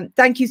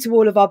 Thank you to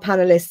all of our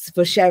panelists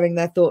for sharing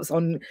their thoughts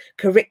on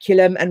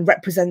curriculum and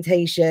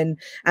representation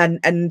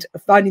and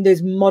finding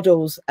those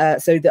models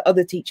so that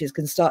other teachers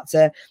can start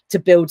to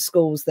build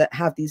schools that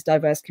have these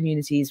diverse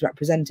communities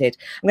represented.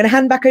 I'm going to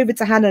hand back over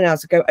to Hannah now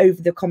to go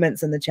over the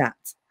comments in the chat.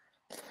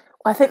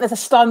 I think there's a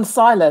stunned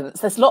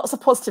silence. There's lots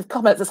of positive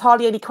comments. There's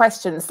hardly any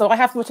questions. So I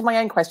have written my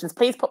own questions.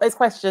 Please put those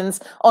questions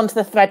onto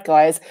the thread,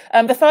 guys.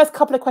 The first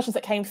couple of questions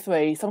that came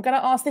through. So I'm going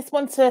to ask this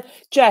one to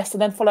Jess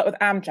and then follow up with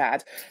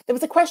Amjad. There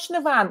was a question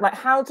around, like,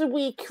 how do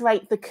we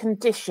create the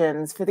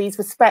conditions for these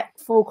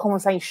respectful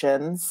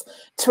conversations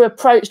to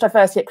approach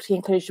diversity, equity,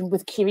 inclusion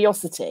with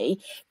curiosity,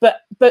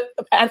 but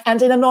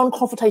in a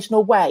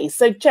non-confrontational way?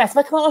 So Jess, if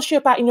I can ask you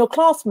about in your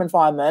classroom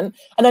environment,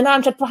 and then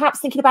Amjad,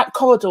 perhaps thinking about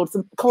corridors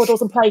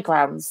and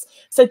playgrounds.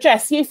 So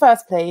Jess, you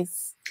first,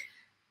 please.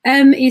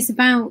 It's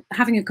about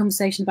having a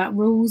conversation about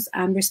rules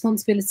and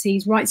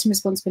responsibilities, rights and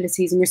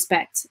responsibilities and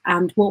respect,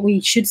 and what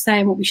we should say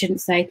and what we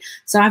shouldn't say.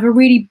 So I have a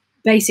really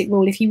basic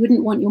rule. If you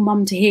wouldn't want your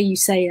mum to hear you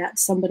say that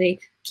to somebody,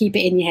 keep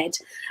it in your head.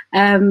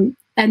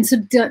 And so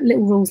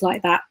little rules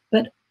like that.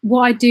 But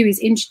what I do is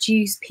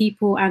introduce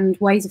people and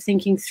ways of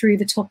thinking through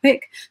the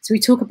topic. So we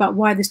talk about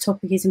why this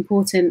topic is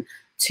important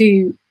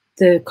to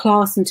the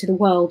class and to the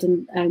world,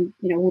 and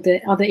you know, all the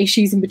other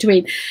issues in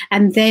between,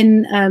 and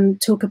then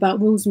talk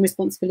about rules and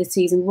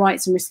responsibilities and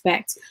rights and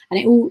respect. And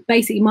it all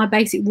basically, my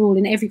basic rule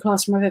in every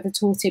classroom I've ever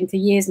taught in for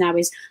years now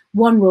is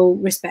one rule: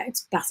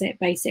 respect. That's it,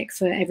 basic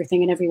for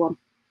everything and everyone.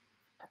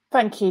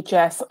 Thank you,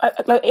 Jess.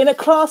 In a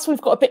class,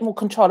 we've got a bit more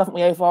control, haven't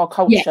we, over our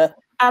culture? Yes.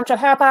 Amjad,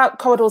 how about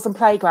corridors and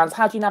playgrounds?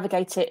 How do you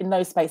navigate it in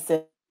those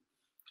spaces?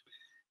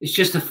 It's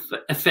just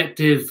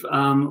effective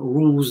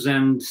rules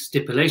and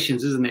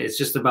stipulations, isn't it? It's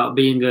just about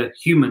being a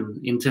human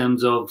in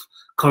terms of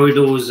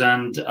corridors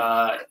and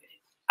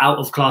out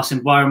of class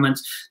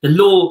environments. The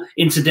law,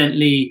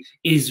 incidentally,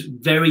 is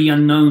very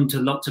unknown to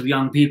lots of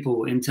young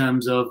people in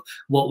terms of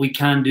what we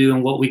can do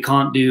and what we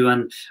can't do.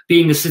 And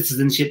being a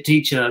citizenship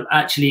teacher,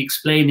 actually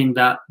explaining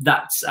that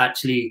that's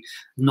actually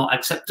not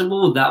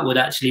acceptable, that would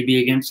actually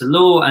be against the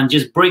law, and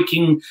just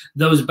breaking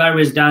those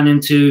barriers down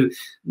into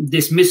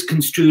this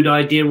misconstrued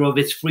idea of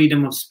it's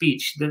freedom of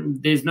speech.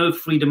 There's no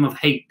freedom of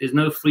hate, there's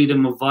no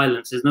freedom of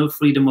violence, there's no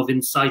freedom of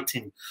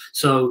inciting.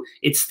 So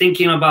it's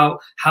thinking about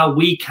how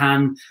we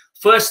can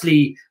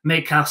firstly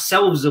make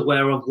ourselves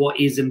aware of what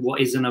is and what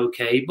isn't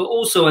okay, but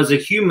also as a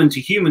human to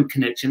human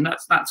connection,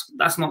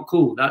 that's not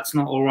cool, that's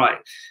not all right.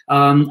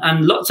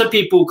 And lots of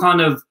people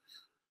kind of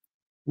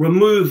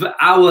remove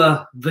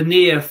our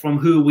veneer from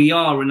who we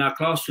are in our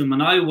classroom.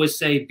 And I always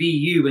say, be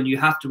you, and you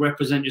have to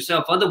represent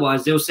yourself.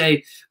 Otherwise, they'll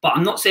say, but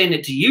I'm not saying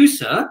it to you,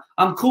 sir.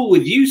 I'm cool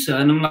with you, sir.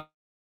 And I'm like,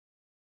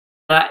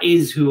 that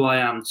is who I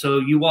am. So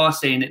you are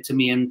saying it to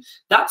me. And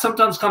that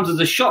sometimes comes as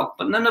a shock.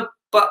 But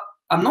but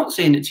I'm not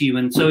saying it to you.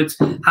 And so it's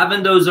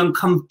having those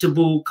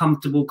uncomfortable,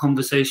 comfortable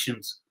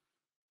conversations.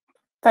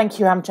 Thank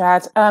you,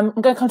 Amjad. I'm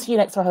going to come to you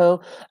next,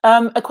 Rahul.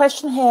 A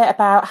question here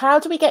about how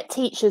do we get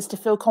teachers to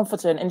feel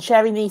confident in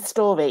sharing these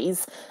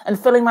stories and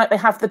feeling like they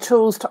have the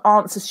tools to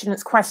answer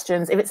students'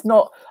 questions if it's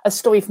not a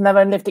story from their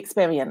own lived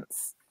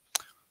experience?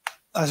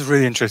 That's a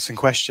really interesting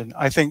question.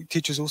 I think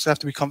teachers also have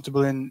to be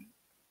comfortable in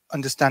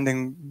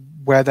understanding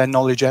where their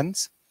knowledge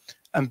ends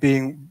and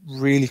being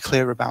really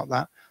clear about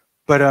that.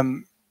 But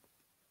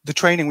the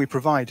training we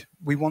provide,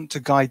 we want to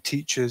guide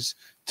teachers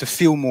to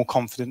feel more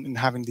confident in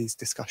having these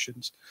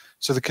discussions.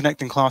 So the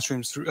Connecting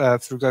Classrooms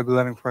through Global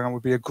Learning Program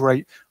would be a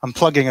great, I'm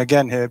plugging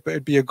again here, but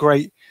it'd be a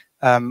great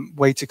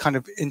way to kind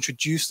of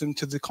introduce them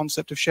to the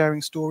concept of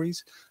sharing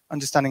stories,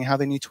 understanding how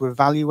they need to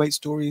evaluate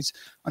stories,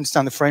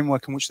 understand the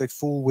framework in which they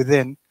fall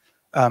within,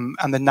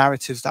 and the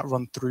narratives that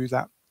run through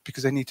that,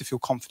 because they need to feel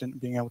confident in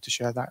being able to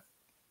share that.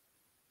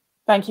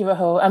 Thank you,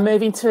 Rahul. And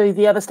moving to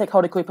the other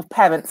stakeholder group of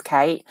parents,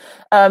 Kate,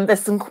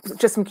 there's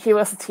just some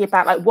curiosity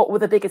about like what were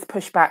the biggest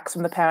pushbacks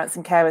from the parents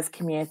and carers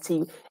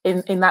community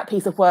in that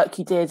piece of work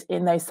you did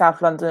in those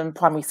South London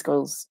primary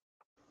schools?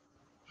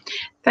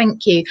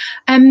 Thank you.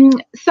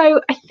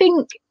 So I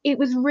think it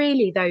was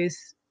really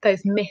those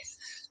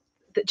myths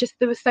that just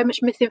there was so much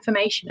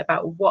misinformation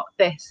about what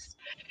this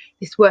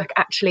work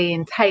actually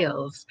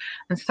entails,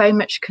 and so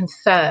much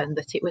concern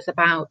that it was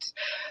about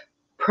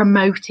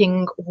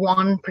promoting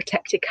one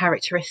protected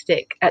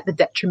characteristic at the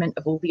detriment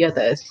of all the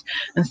others.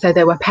 And so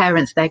there were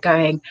parents there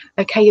going,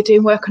 okay, you're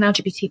doing work on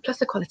LGBT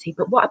plus equality,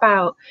 but what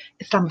about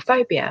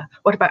Islamophobia?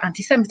 What about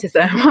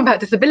anti-Semitism? What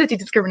about disability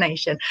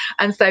discrimination?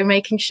 And so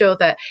making sure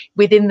that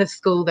within the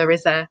school there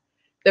is a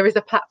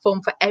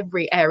platform for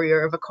every area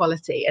of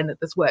equality, and that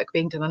there's work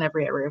being done on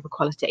every area of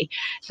equality.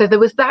 So there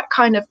was that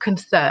kind of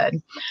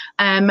concern.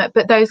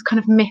 But those kind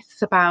of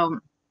myths about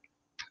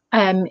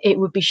it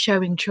would be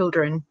showing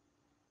children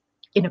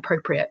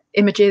inappropriate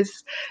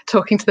images,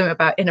 talking to them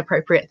about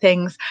inappropriate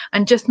things,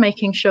 and just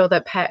making sure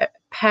that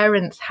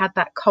parents had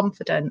that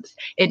confidence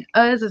in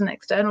us as an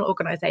external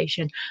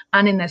organisation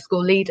and in their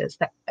school leaders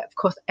that, of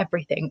course,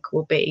 everything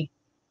will be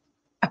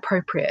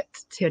appropriate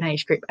to an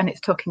age group. And it's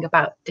talking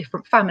about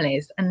different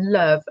families and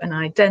love and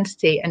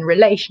identity and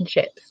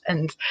relationships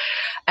and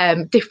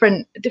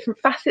different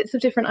facets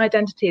of different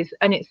identities.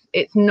 And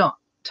it's not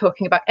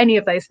talking about any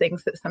of those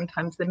things that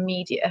sometimes the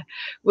media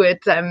would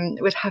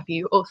have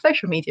you, or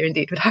social media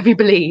indeed would have you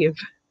believe.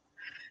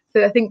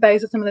 So I think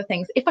those are some of the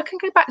things. If I can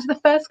go back to the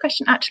first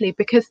question, actually,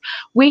 because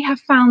we have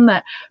found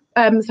that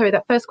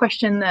that first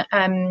question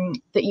that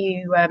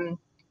you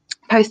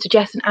posed to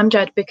Jess and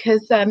Amjad,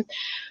 because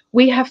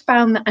we have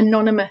found that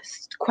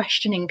anonymous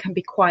questioning can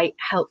be quite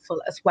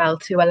helpful as well,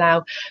 to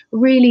allow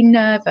really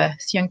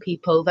nervous young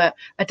people that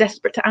are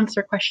desperate to answer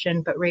a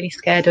question but really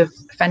scared of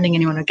offending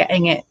anyone or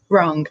getting it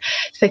wrong.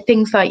 So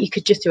things like you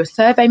could just do a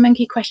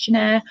SurveyMonkey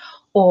questionnaire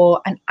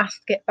or an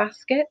Ask It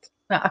basket.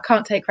 I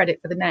can't take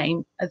credit for the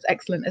name, as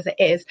excellent as it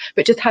is,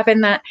 but just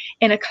having that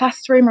in a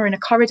classroom or in a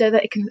corridor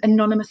that it can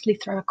anonymously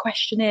throw a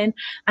question in,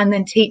 and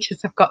then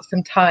teachers have got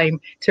some time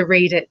to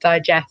read it,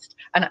 digest,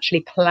 and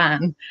actually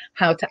plan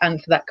how to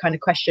answer that kind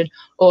of question.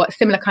 Or a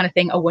similar kind of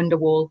thing, a wonder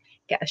wall,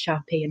 get a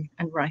Sharpie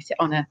and write it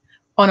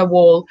on a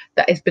wall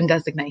that has been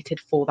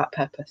designated for that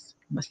purpose.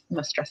 Must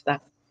stress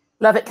that.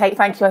 Love it, Kate.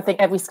 Thank you. I think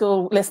every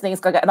school listening is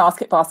going to get an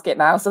Ask It basket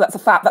now. So that's a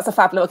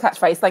fab little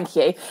catchphrase. Thank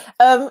you.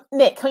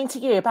 Nick, coming to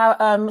you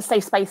about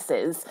safe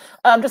spaces.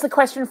 Just a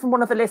question from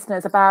one of the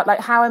listeners about like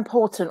how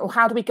important, or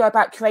how do we go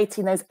about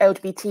creating those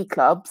LGBT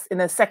clubs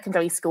in a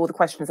secondary school? The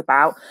question is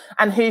about,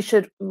 and who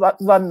should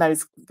run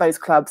those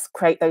clubs,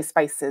 create those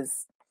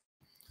spaces?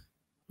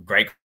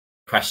 Great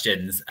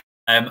questions.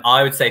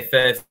 I would say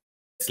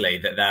firstly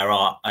that there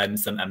are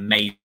some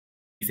amazing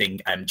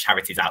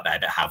charities out there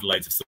that have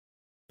loads of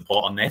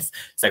support on this.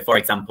 So for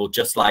example,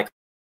 Just Like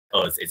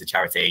Us is a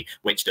charity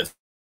which does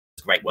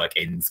great work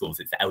in schools.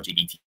 It's the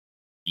LGBT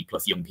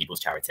plus young people's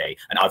charity,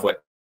 and I've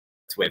worked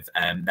with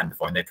them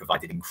before, and they've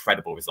provided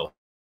incredible resources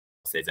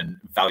and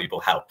valuable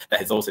help that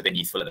has also been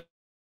useful at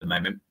the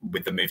moment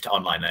with the move to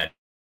online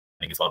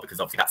as well, because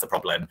obviously that's a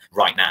problem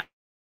right now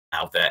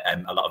that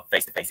a lot of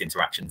face-to-face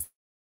interactions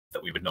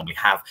that we would normally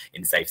have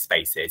in safe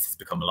spaces has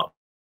become a lot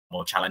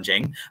more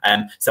challenging.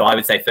 So I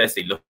would say,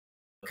 firstly, look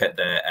at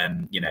the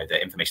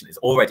the information that's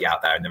already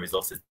out there and the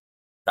resources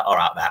that are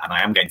out there, and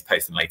I am going to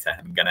post them later.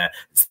 I'm going to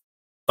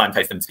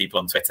signpost them to people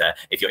on Twitter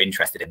if you're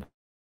interested in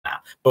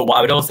that. But what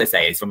I would also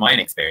say is, from my own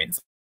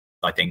experience,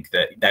 I think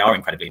that they are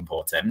incredibly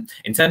important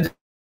in terms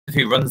of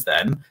who runs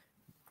them.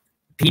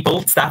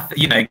 People, staff,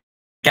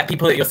 get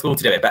people at your school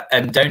to do it, but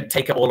don't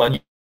take it all on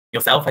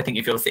yourself. I think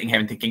if you're sitting here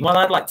and thinking, well,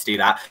 I'd like to do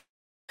that,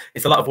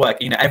 it's a lot of work.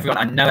 I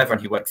know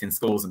everyone who works in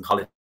schools and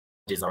colleges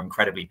are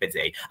incredibly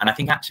busy, and I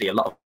think actually a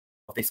lot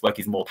of this work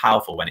is more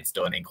powerful when it's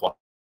done in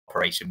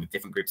cooperation with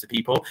different groups of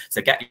people.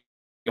 So get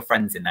your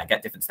friends in there,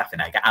 get different staff in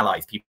there, get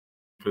allies, people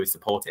who are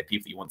supportive,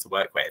 people that you want to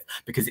work with,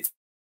 because it's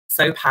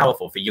so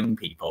powerful for young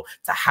people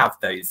to have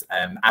those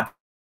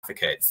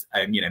advocates,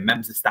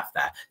 members of staff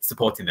there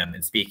supporting them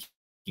and speaking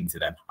to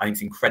them. I think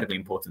it's incredibly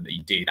important that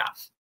you do that.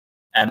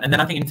 And then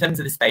I think in terms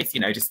of the space,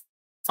 just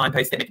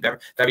signpost it, very,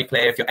 very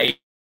clear. If you're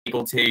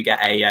able to get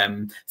a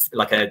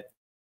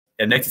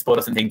notice board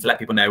or something to let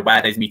people know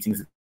where those meetings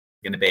are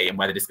going to be and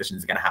where the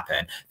discussions are going to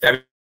happen.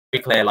 Very,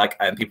 very clear, like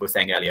people were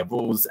saying earlier,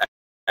 rules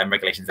and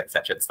regulations,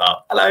 etc. at the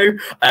start. Hello.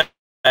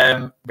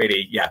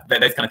 Really, yeah,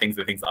 those kind of things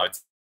are the things that I would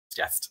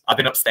suggest. I've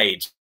been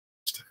upstaged.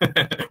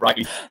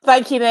 Right.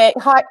 Thank you, Nick.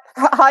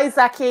 Hi,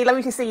 Zaki.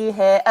 Lovely to see you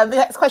here. The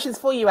next question is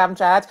for you,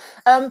 Amjad.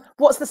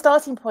 What's the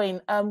starting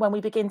point when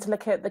we begin to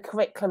look at the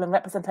curriculum and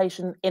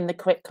representation in the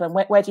curriculum?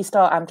 Where do you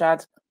start,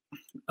 Amjad?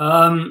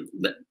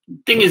 The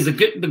thing is,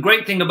 the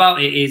great thing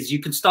about it is you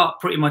can start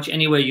pretty much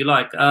anywhere you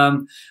like.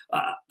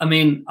 I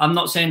mean, I'm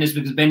not saying this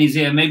because Benny's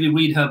here. Maybe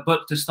read her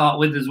book to start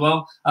with as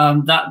well.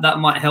 That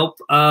might help.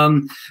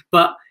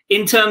 But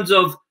in terms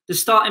of the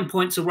starting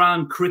points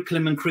around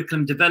curriculum and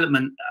curriculum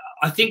development,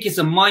 I think it's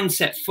a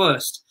mindset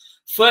first.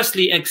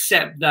 Firstly,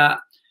 accept that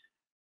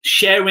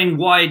sharing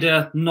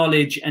wider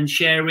knowledge and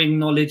sharing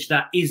knowledge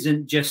that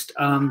isn't just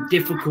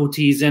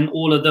difficulties and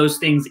all of those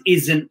things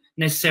isn't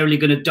necessarily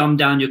going to dumb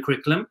down your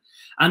curriculum.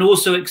 And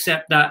also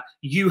accept that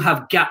you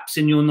have gaps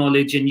in your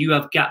knowledge and you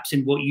have gaps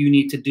in what you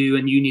need to do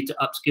and you need to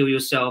upskill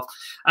yourself.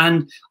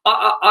 And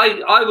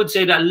I would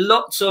say that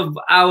lots of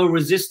our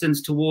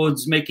resistance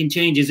towards making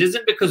changes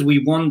isn't because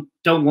we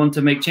don't want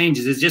to make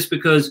changes. It's just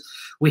because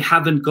we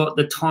haven't got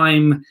the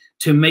time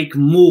to make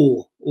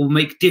more or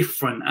make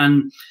different.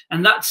 And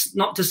that's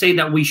not to say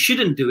that we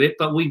shouldn't do it,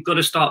 but we've got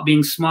to start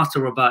being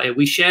smarter about it.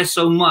 We share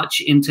so much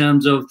in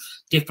terms of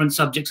different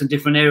subjects and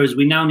different areas.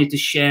 We now need to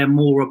share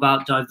more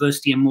about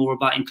diversity and more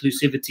about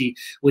inclusivity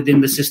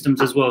within the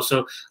systems as well.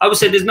 So I would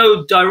say there's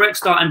no direct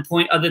starting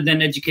point other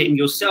than educating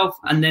yourself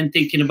and then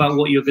thinking about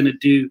what you're going to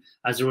do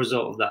as a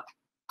result of that.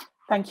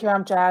 Thank you,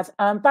 Amjad.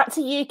 Back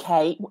to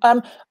UK.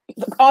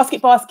 Ask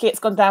It Basket's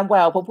gone down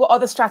well, but what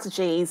other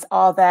strategies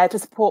are there to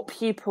support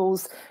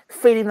pupils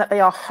feeling that they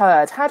are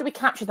heard? How do we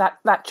capture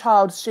that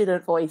child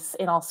student voice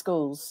in our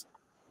schools?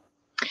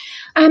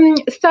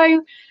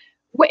 So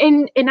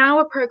in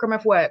our programme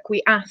of work,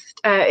 we asked,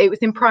 it was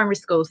in primary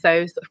school,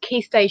 so sort of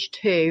key stage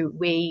 2,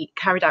 we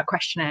carried out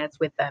questionnaires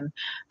with them.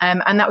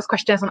 And that was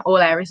questionnaires on all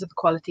areas of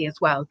equality as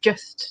well,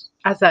 just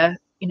as a,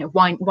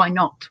 why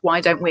not? Why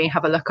don't we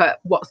have a look at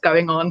what's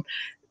going on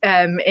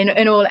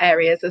in all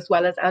areas, as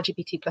well as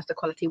LGBT plus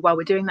equality, while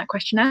we're doing that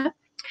questionnaire?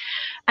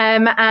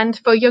 And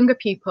for younger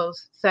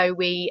pupils, so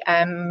we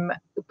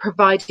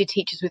provided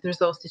teachers with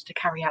resources to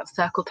carry out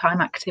circle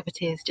time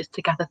activities just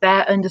to gather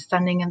their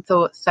understanding and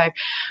thoughts. So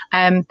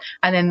and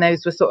then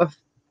those were sort of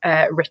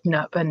written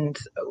up, and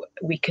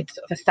we could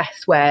sort of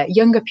assess where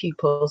younger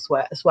pupils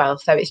were as well.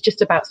 So it's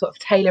just about sort of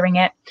tailoring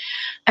it.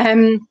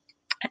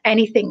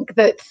 Anything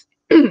that's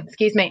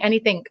excuse me,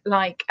 anything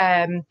like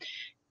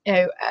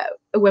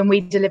when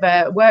we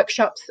deliver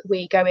workshops,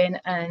 we go in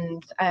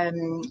and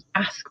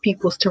ask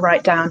pupils to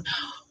write down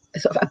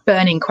sort of a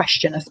burning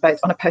question, I suppose,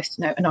 on a post-it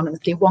note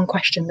anonymously, one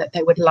question that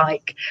they would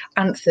like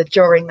answered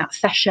during that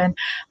session,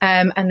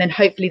 and then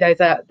hopefully those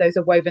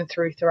are woven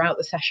throughout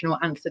the session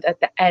or answered at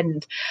the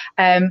end.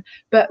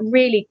 But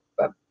really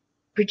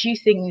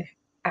producing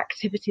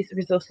activities and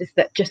resources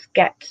that just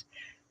get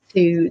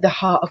to the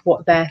heart of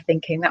what they're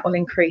thinking, that will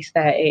increase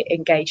their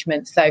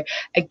engagement. So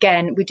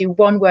again, we do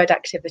one-word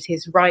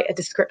activities, write a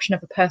description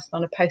of a person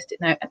on a post-it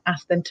note and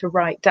ask them to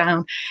write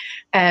down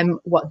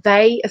what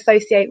they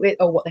associate with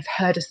or what they've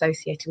heard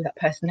associated with that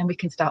person. Then we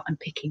can start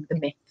unpicking the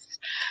myths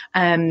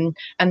and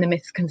the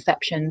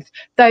misconceptions.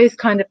 Those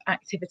kind of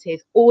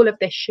activities, all of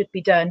this should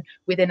be done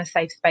within a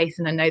safe space,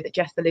 and I know that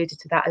Jess alluded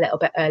to that a little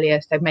bit earlier,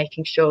 so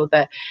making sure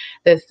that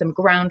there's some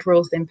ground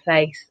rules in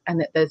place and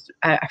that there's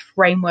a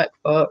framework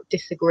for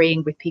disagreement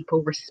agreeing with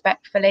people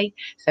respectfully.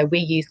 So we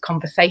use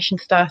conversation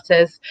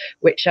starters,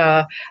 which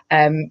are,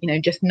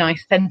 just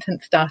nice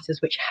sentence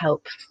starters, which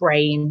help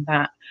frame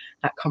that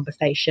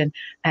conversation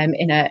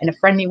in a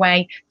friendly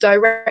way,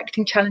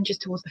 directing challenges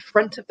towards the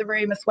front of the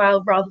room as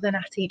well, rather than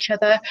at each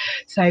other,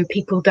 so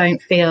people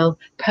don't feel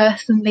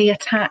personally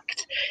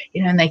attacked,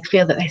 and they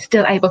feel that they're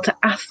still able to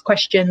ask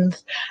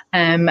questions,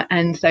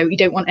 and so you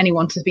don't want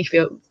anyone to be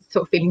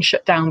feeling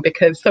shut down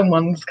because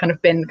someone's kind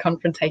of been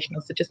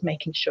confrontational. So just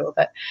making sure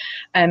that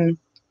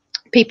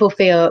people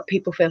feel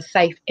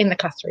safe in the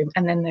classroom,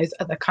 and then those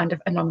other kind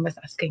of anonymous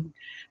asking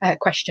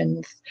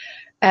questions,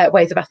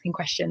 ways of asking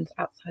questions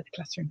outside the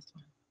classroom as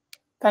well.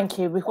 Thank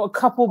you. We've got a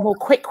couple more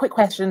quick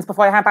questions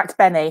before I hand back to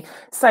Benny.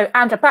 So,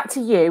 Amjad, back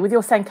to you with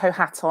your Senko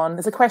hat on.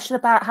 There's a question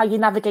about how you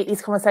navigate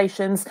these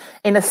conversations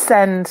in a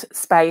SEND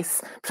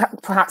space,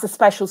 perhaps a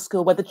special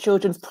school where the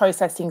children's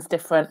processing is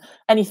different.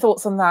 Any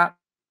thoughts on that?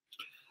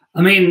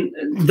 I mean,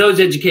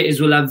 those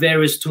educators will have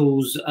various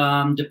tools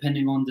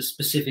depending on the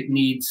specific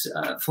needs.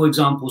 For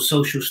example,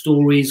 social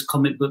stories,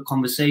 comic book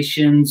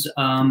conversations,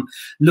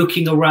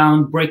 looking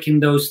around,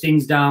 breaking those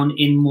things down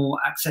in more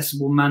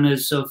accessible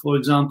manners. So, for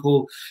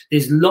example,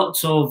 there's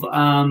lots of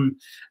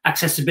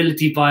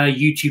accessibility via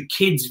YouTube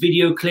Kids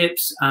video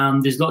clips.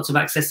 There's lots of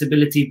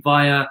accessibility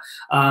via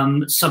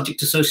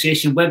subject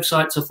association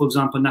websites. So, for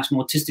example,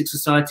 National Autistic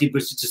Society,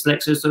 British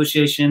Dyslexia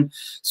Association.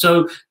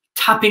 So,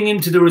 tapping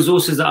into the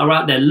resources that are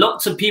out there.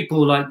 Lots of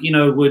people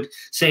would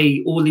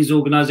say all these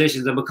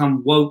organizations have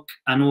become woke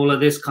and all of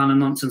this kind of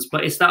nonsense,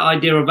 but it's that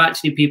idea of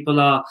actually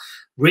people are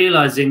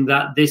realizing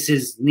that this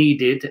is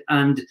needed.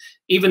 And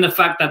even the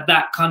fact that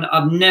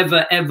I've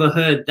never ever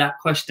heard that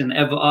question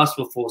ever asked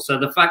before. So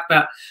the fact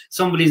that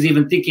somebody's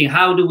even thinking,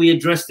 how do we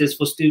address this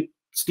for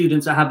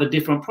students that have a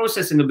different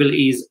processing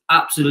ability is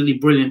absolutely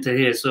brilliant to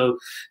hear. So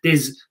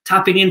there's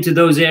tapping into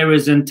those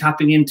areas and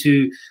tapping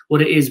into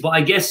what it is. But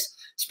I guess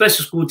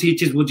special school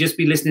teachers will just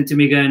be listening to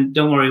me going,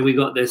 don't worry, we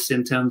got this,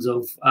 in terms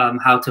of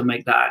how to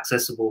make that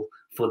accessible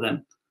for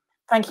them.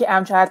 Thank you,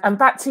 Amjad. And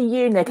back to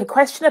you, Nick. A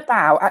question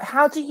about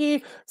how do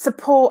you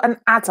support an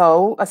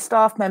adult, a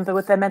staff member,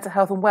 with their mental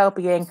health and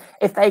well-being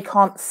if they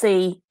can't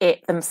see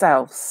it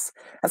themselves?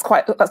 That's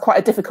quite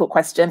a difficult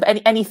question.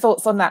 But any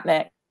thoughts on that,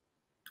 Nick?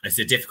 It's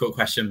a difficult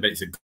question, but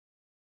it's a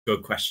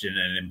good question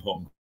and an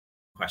important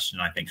question,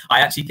 I think. I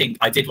actually think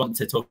I did want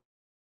to talk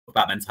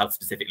about mental health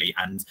specifically,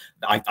 and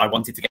I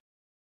wanted to get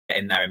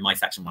in there in my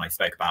section when I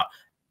spoke about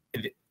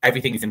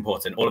everything is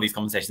important. All of these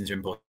conversations are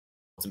important,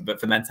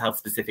 but for mental health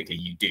specifically,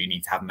 you do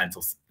need to have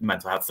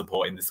mental health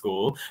support in the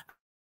school.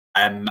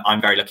 I'm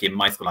very lucky in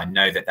my school. I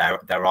know that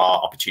there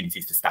are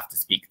opportunities for staff to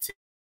speak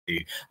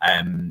to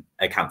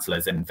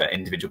counsellors and for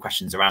individual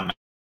questions around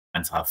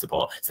mental health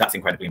support. So that's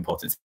incredibly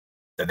important.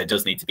 So there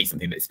does need to be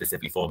something that's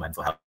specifically for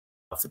mental health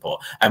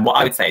support. And what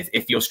I would say is,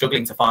 if you're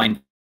struggling to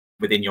find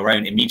within your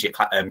own immediate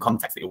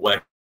context that you're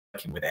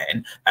working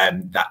within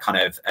that kind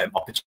of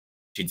opportunities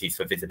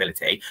for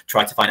visibility,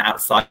 try to find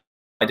outside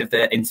of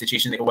the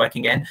institution that you're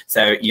working in.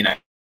 So,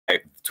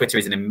 Twitter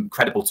is an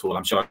incredible tool.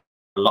 I'm sure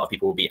a lot of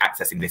people will be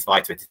accessing this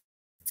via Twitter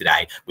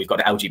today. We've got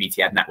the LGBT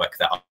Ed network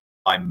that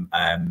I'm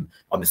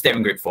on the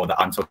steering group for, that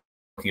I'm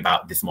talking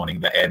about this morning,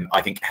 that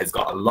I think has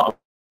got a lot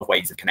of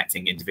ways of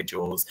connecting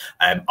individuals.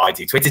 I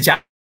do Twitter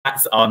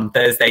chats on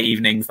Thursday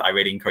evenings that I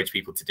really encourage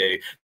people to do.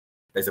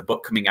 There's a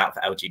book coming out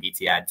for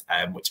LGBT Ed,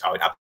 which I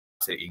would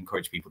absolutely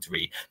encourage people to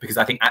read, because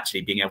I think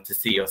actually being able to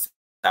see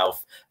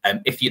yourself,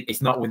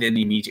 it's not within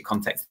the immediate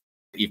context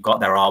that you've got,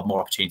 there are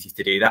more opportunities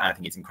to do that, and I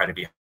think it's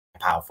incredibly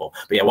powerful.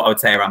 But yeah, what I would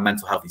say around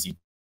mental health is you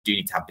do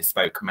need to have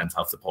bespoke mental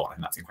health support,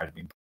 and that's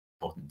incredibly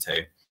important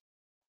too.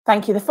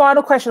 Thank you. The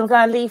final question I'm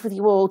going to leave with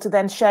you all to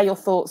then share your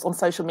thoughts on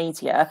social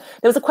media.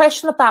 There was a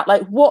question about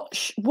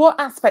what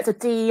aspects of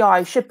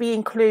DEI should be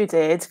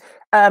included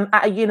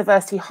at a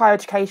university, higher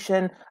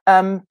education,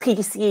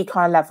 PGCE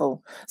kind of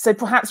level. So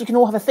perhaps you can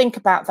all have a think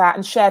about that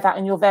and share that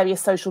in your various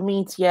social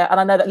media.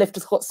 And I know that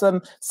Lyfta's got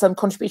some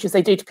contributions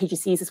they do to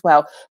PGCEs as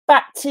well.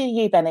 Back to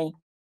you, Benny.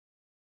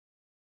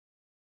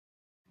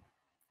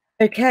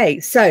 Okay,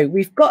 so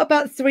we've got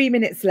about 3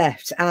 minutes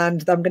left,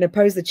 and I'm going to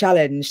pose the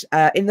challenge.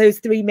 In those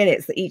 3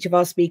 minutes that each of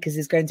our speakers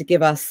is going to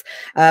give us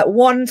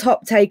one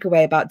top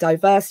takeaway about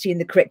diversity in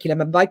the curriculum.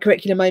 And by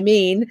curriculum, I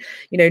mean,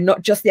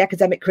 not just the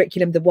academic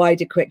curriculum, the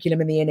wider curriculum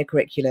and the inner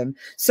curriculum.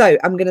 So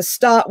I'm going to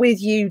start with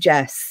you,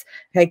 Jess.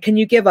 Okay, can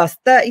you give us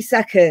 30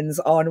 seconds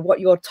on what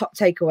your top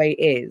takeaway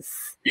is?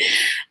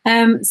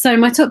 So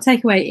my top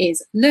takeaway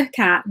is look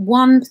at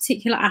one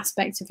particular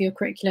aspect of your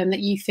curriculum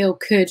that you feel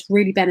could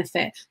really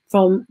benefit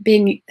from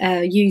being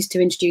used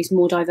to introduce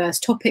more diverse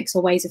topics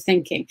or ways of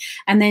thinking,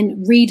 and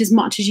then read as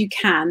much as you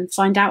can,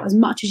 find out as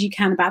much as you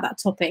can about that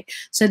topic,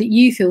 so that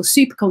you feel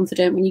super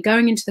confident when you're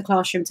going into the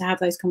classroom to have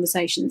those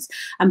conversations.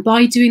 And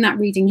by doing that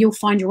reading, you'll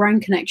find your own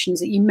connections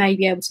that you may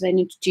be able to then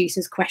introduce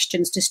as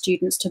questions to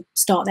students to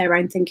start their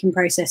own thinking process.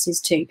 processes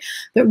too.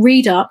 But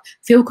read up,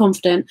 feel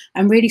confident,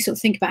 and really sort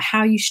of think about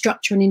how you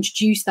structure and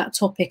introduce that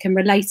topic and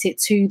relate it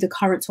to the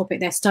current topic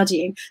they're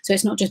studying. So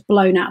it's not just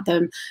blown at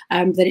them,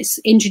 that it's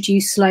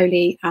introduced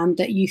slowly, and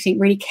that you think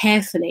really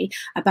carefully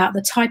about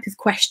the type of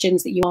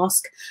questions that you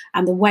ask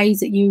and the ways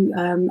that you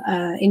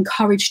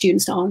encourage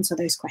students to answer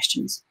those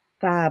questions.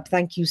 Fab,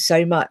 thank you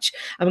so much.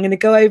 I'm going to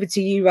go over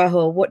to you,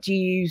 Rahul. What do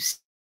you...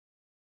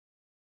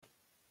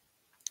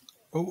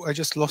 Oh, I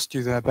just lost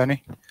you there,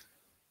 Benny.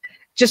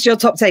 Just your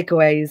top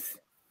takeaways.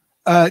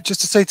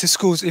 Just to say to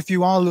schools, if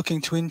you are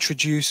looking to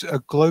introduce a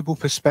global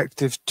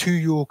perspective to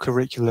your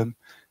curriculum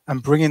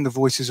and bring in the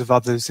voices of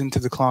others into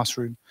the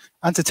classroom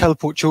and to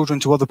teleport children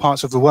to other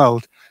parts of the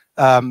world,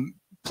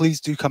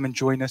 please do come and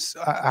join us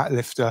at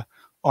Lyfta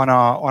on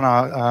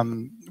our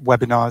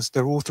webinars.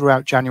 They're all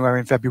throughout January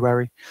and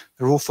February.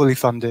 They're all fully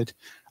funded.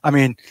 I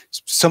mean,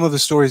 some of the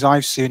stories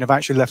I've seen have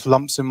actually left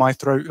lumps in my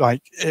throat.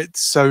 Like,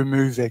 it's so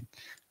moving.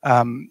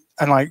 And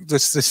like the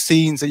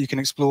scenes that you can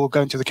explore,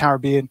 going to the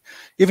Caribbean,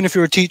 even if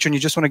you're a teacher and you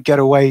just want to get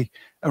away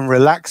and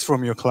relax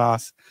from your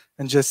class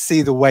and just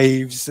see the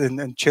waves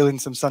and chill in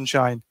some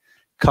sunshine,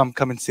 come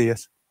and see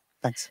us.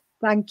 Thanks.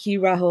 Thank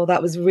you, Rahul.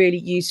 That was really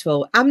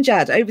useful.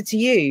 Amjad, over to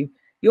you.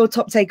 Your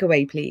top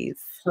takeaway, please.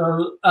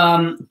 So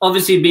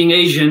obviously, being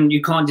Asian,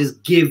 you can't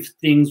just give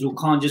things or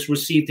can't just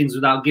receive things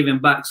without giving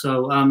back.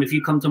 So if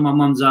you come to my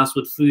mum's house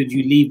with food,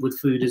 you leave with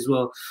food as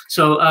well.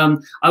 So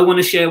I want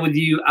to share with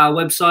you our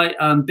website,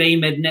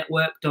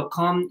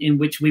 baymednetwork.com, in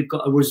which we've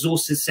got a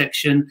resources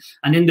section.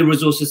 And in the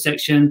resources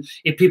section,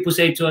 if people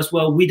say to us,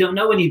 well, we don't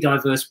know any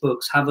diverse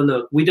books, have a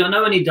look. We don't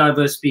know any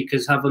diverse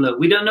speakers, have a look.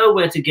 We don't know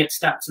where to get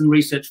stats and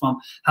research from,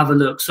 have a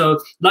look. So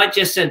like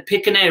Jess said,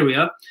 pick an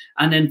area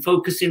and then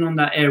focus in on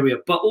that area.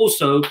 But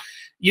also,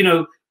 you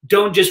know,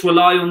 don't just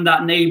rely on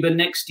that neighbor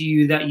next to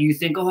you that you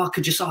think, oh, I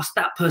could just ask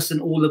that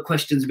person all the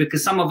questions,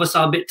 because some of us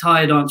are a bit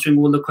tired answering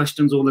all the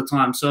questions all the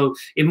time. So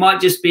it might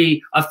just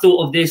be, I've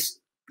thought of this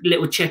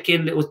little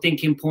check-in, little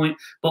thinking point,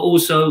 but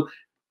also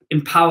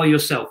empower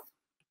yourself.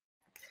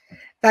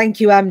 Thank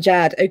you,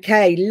 Amjad.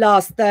 Okay,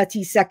 last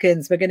 30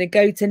 seconds. We're going to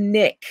go to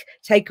Nick.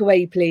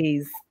 Takeaway,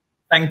 please.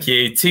 Thank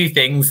you. Two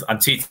things and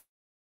two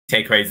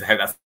takeaways. I hope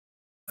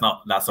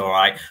that's all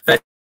right.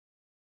 First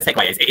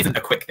takeaway is, it isn't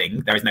a quick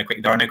thing. There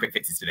are no quick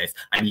fixes to this,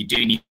 and you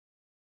do need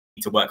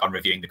to work on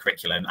reviewing the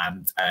curriculum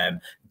and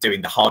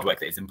doing the hard work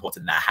that is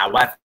important there.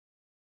 However,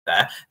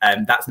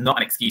 that's not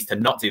an excuse to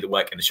not do the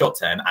work in the short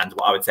term. And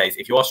what I would say is,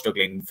 if you are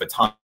struggling for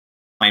time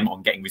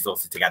on getting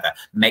resources together,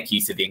 make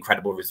use of the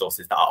incredible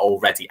resources that are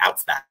already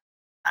out there.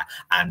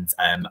 And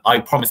I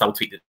promise I will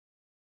tweet it.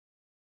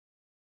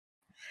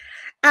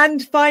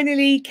 And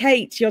finally,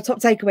 Kate, your top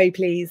takeaway,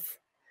 please.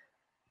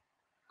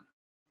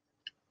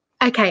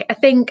 Okay, I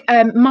think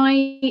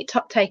my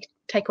top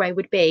takeaway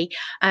would be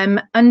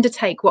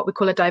undertake what we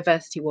call a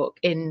diversity walk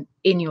in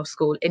your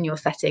school, in your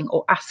setting,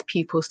 or ask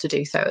pupils to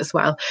do so as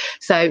well.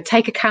 So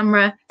take a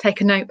camera,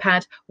 take a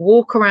notepad,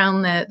 walk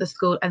around the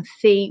school and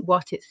see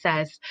what it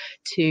says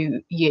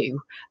to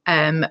you.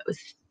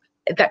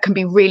 That can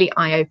be really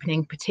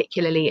eye-opening,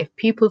 particularly if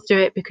pupils do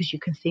it, because you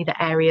can see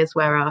the areas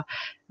where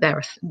there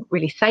are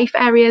really safe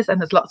areas and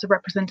there's lots of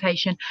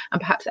representation, and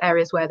perhaps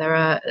areas where there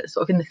are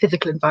sort of in the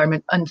physical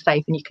environment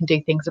unsafe and you can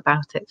do things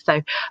about it. So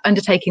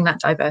undertaking that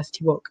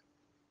diversity walk.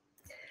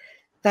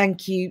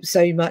 Thank you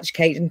so much,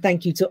 Kate, and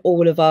thank you to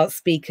all of our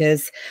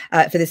speakers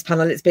for this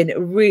panel. It's been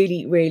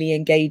really, really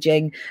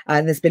engaging,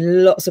 and there's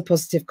been lots of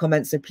positive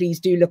comments, so please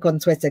do look on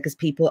Twitter because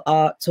people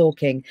are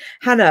talking.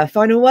 Hannah,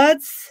 final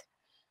words?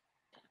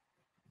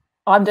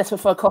 I'm desperate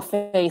for a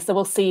coffee, so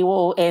we'll see you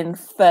all in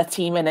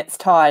 30 minutes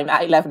time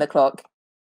at 11 o'clock.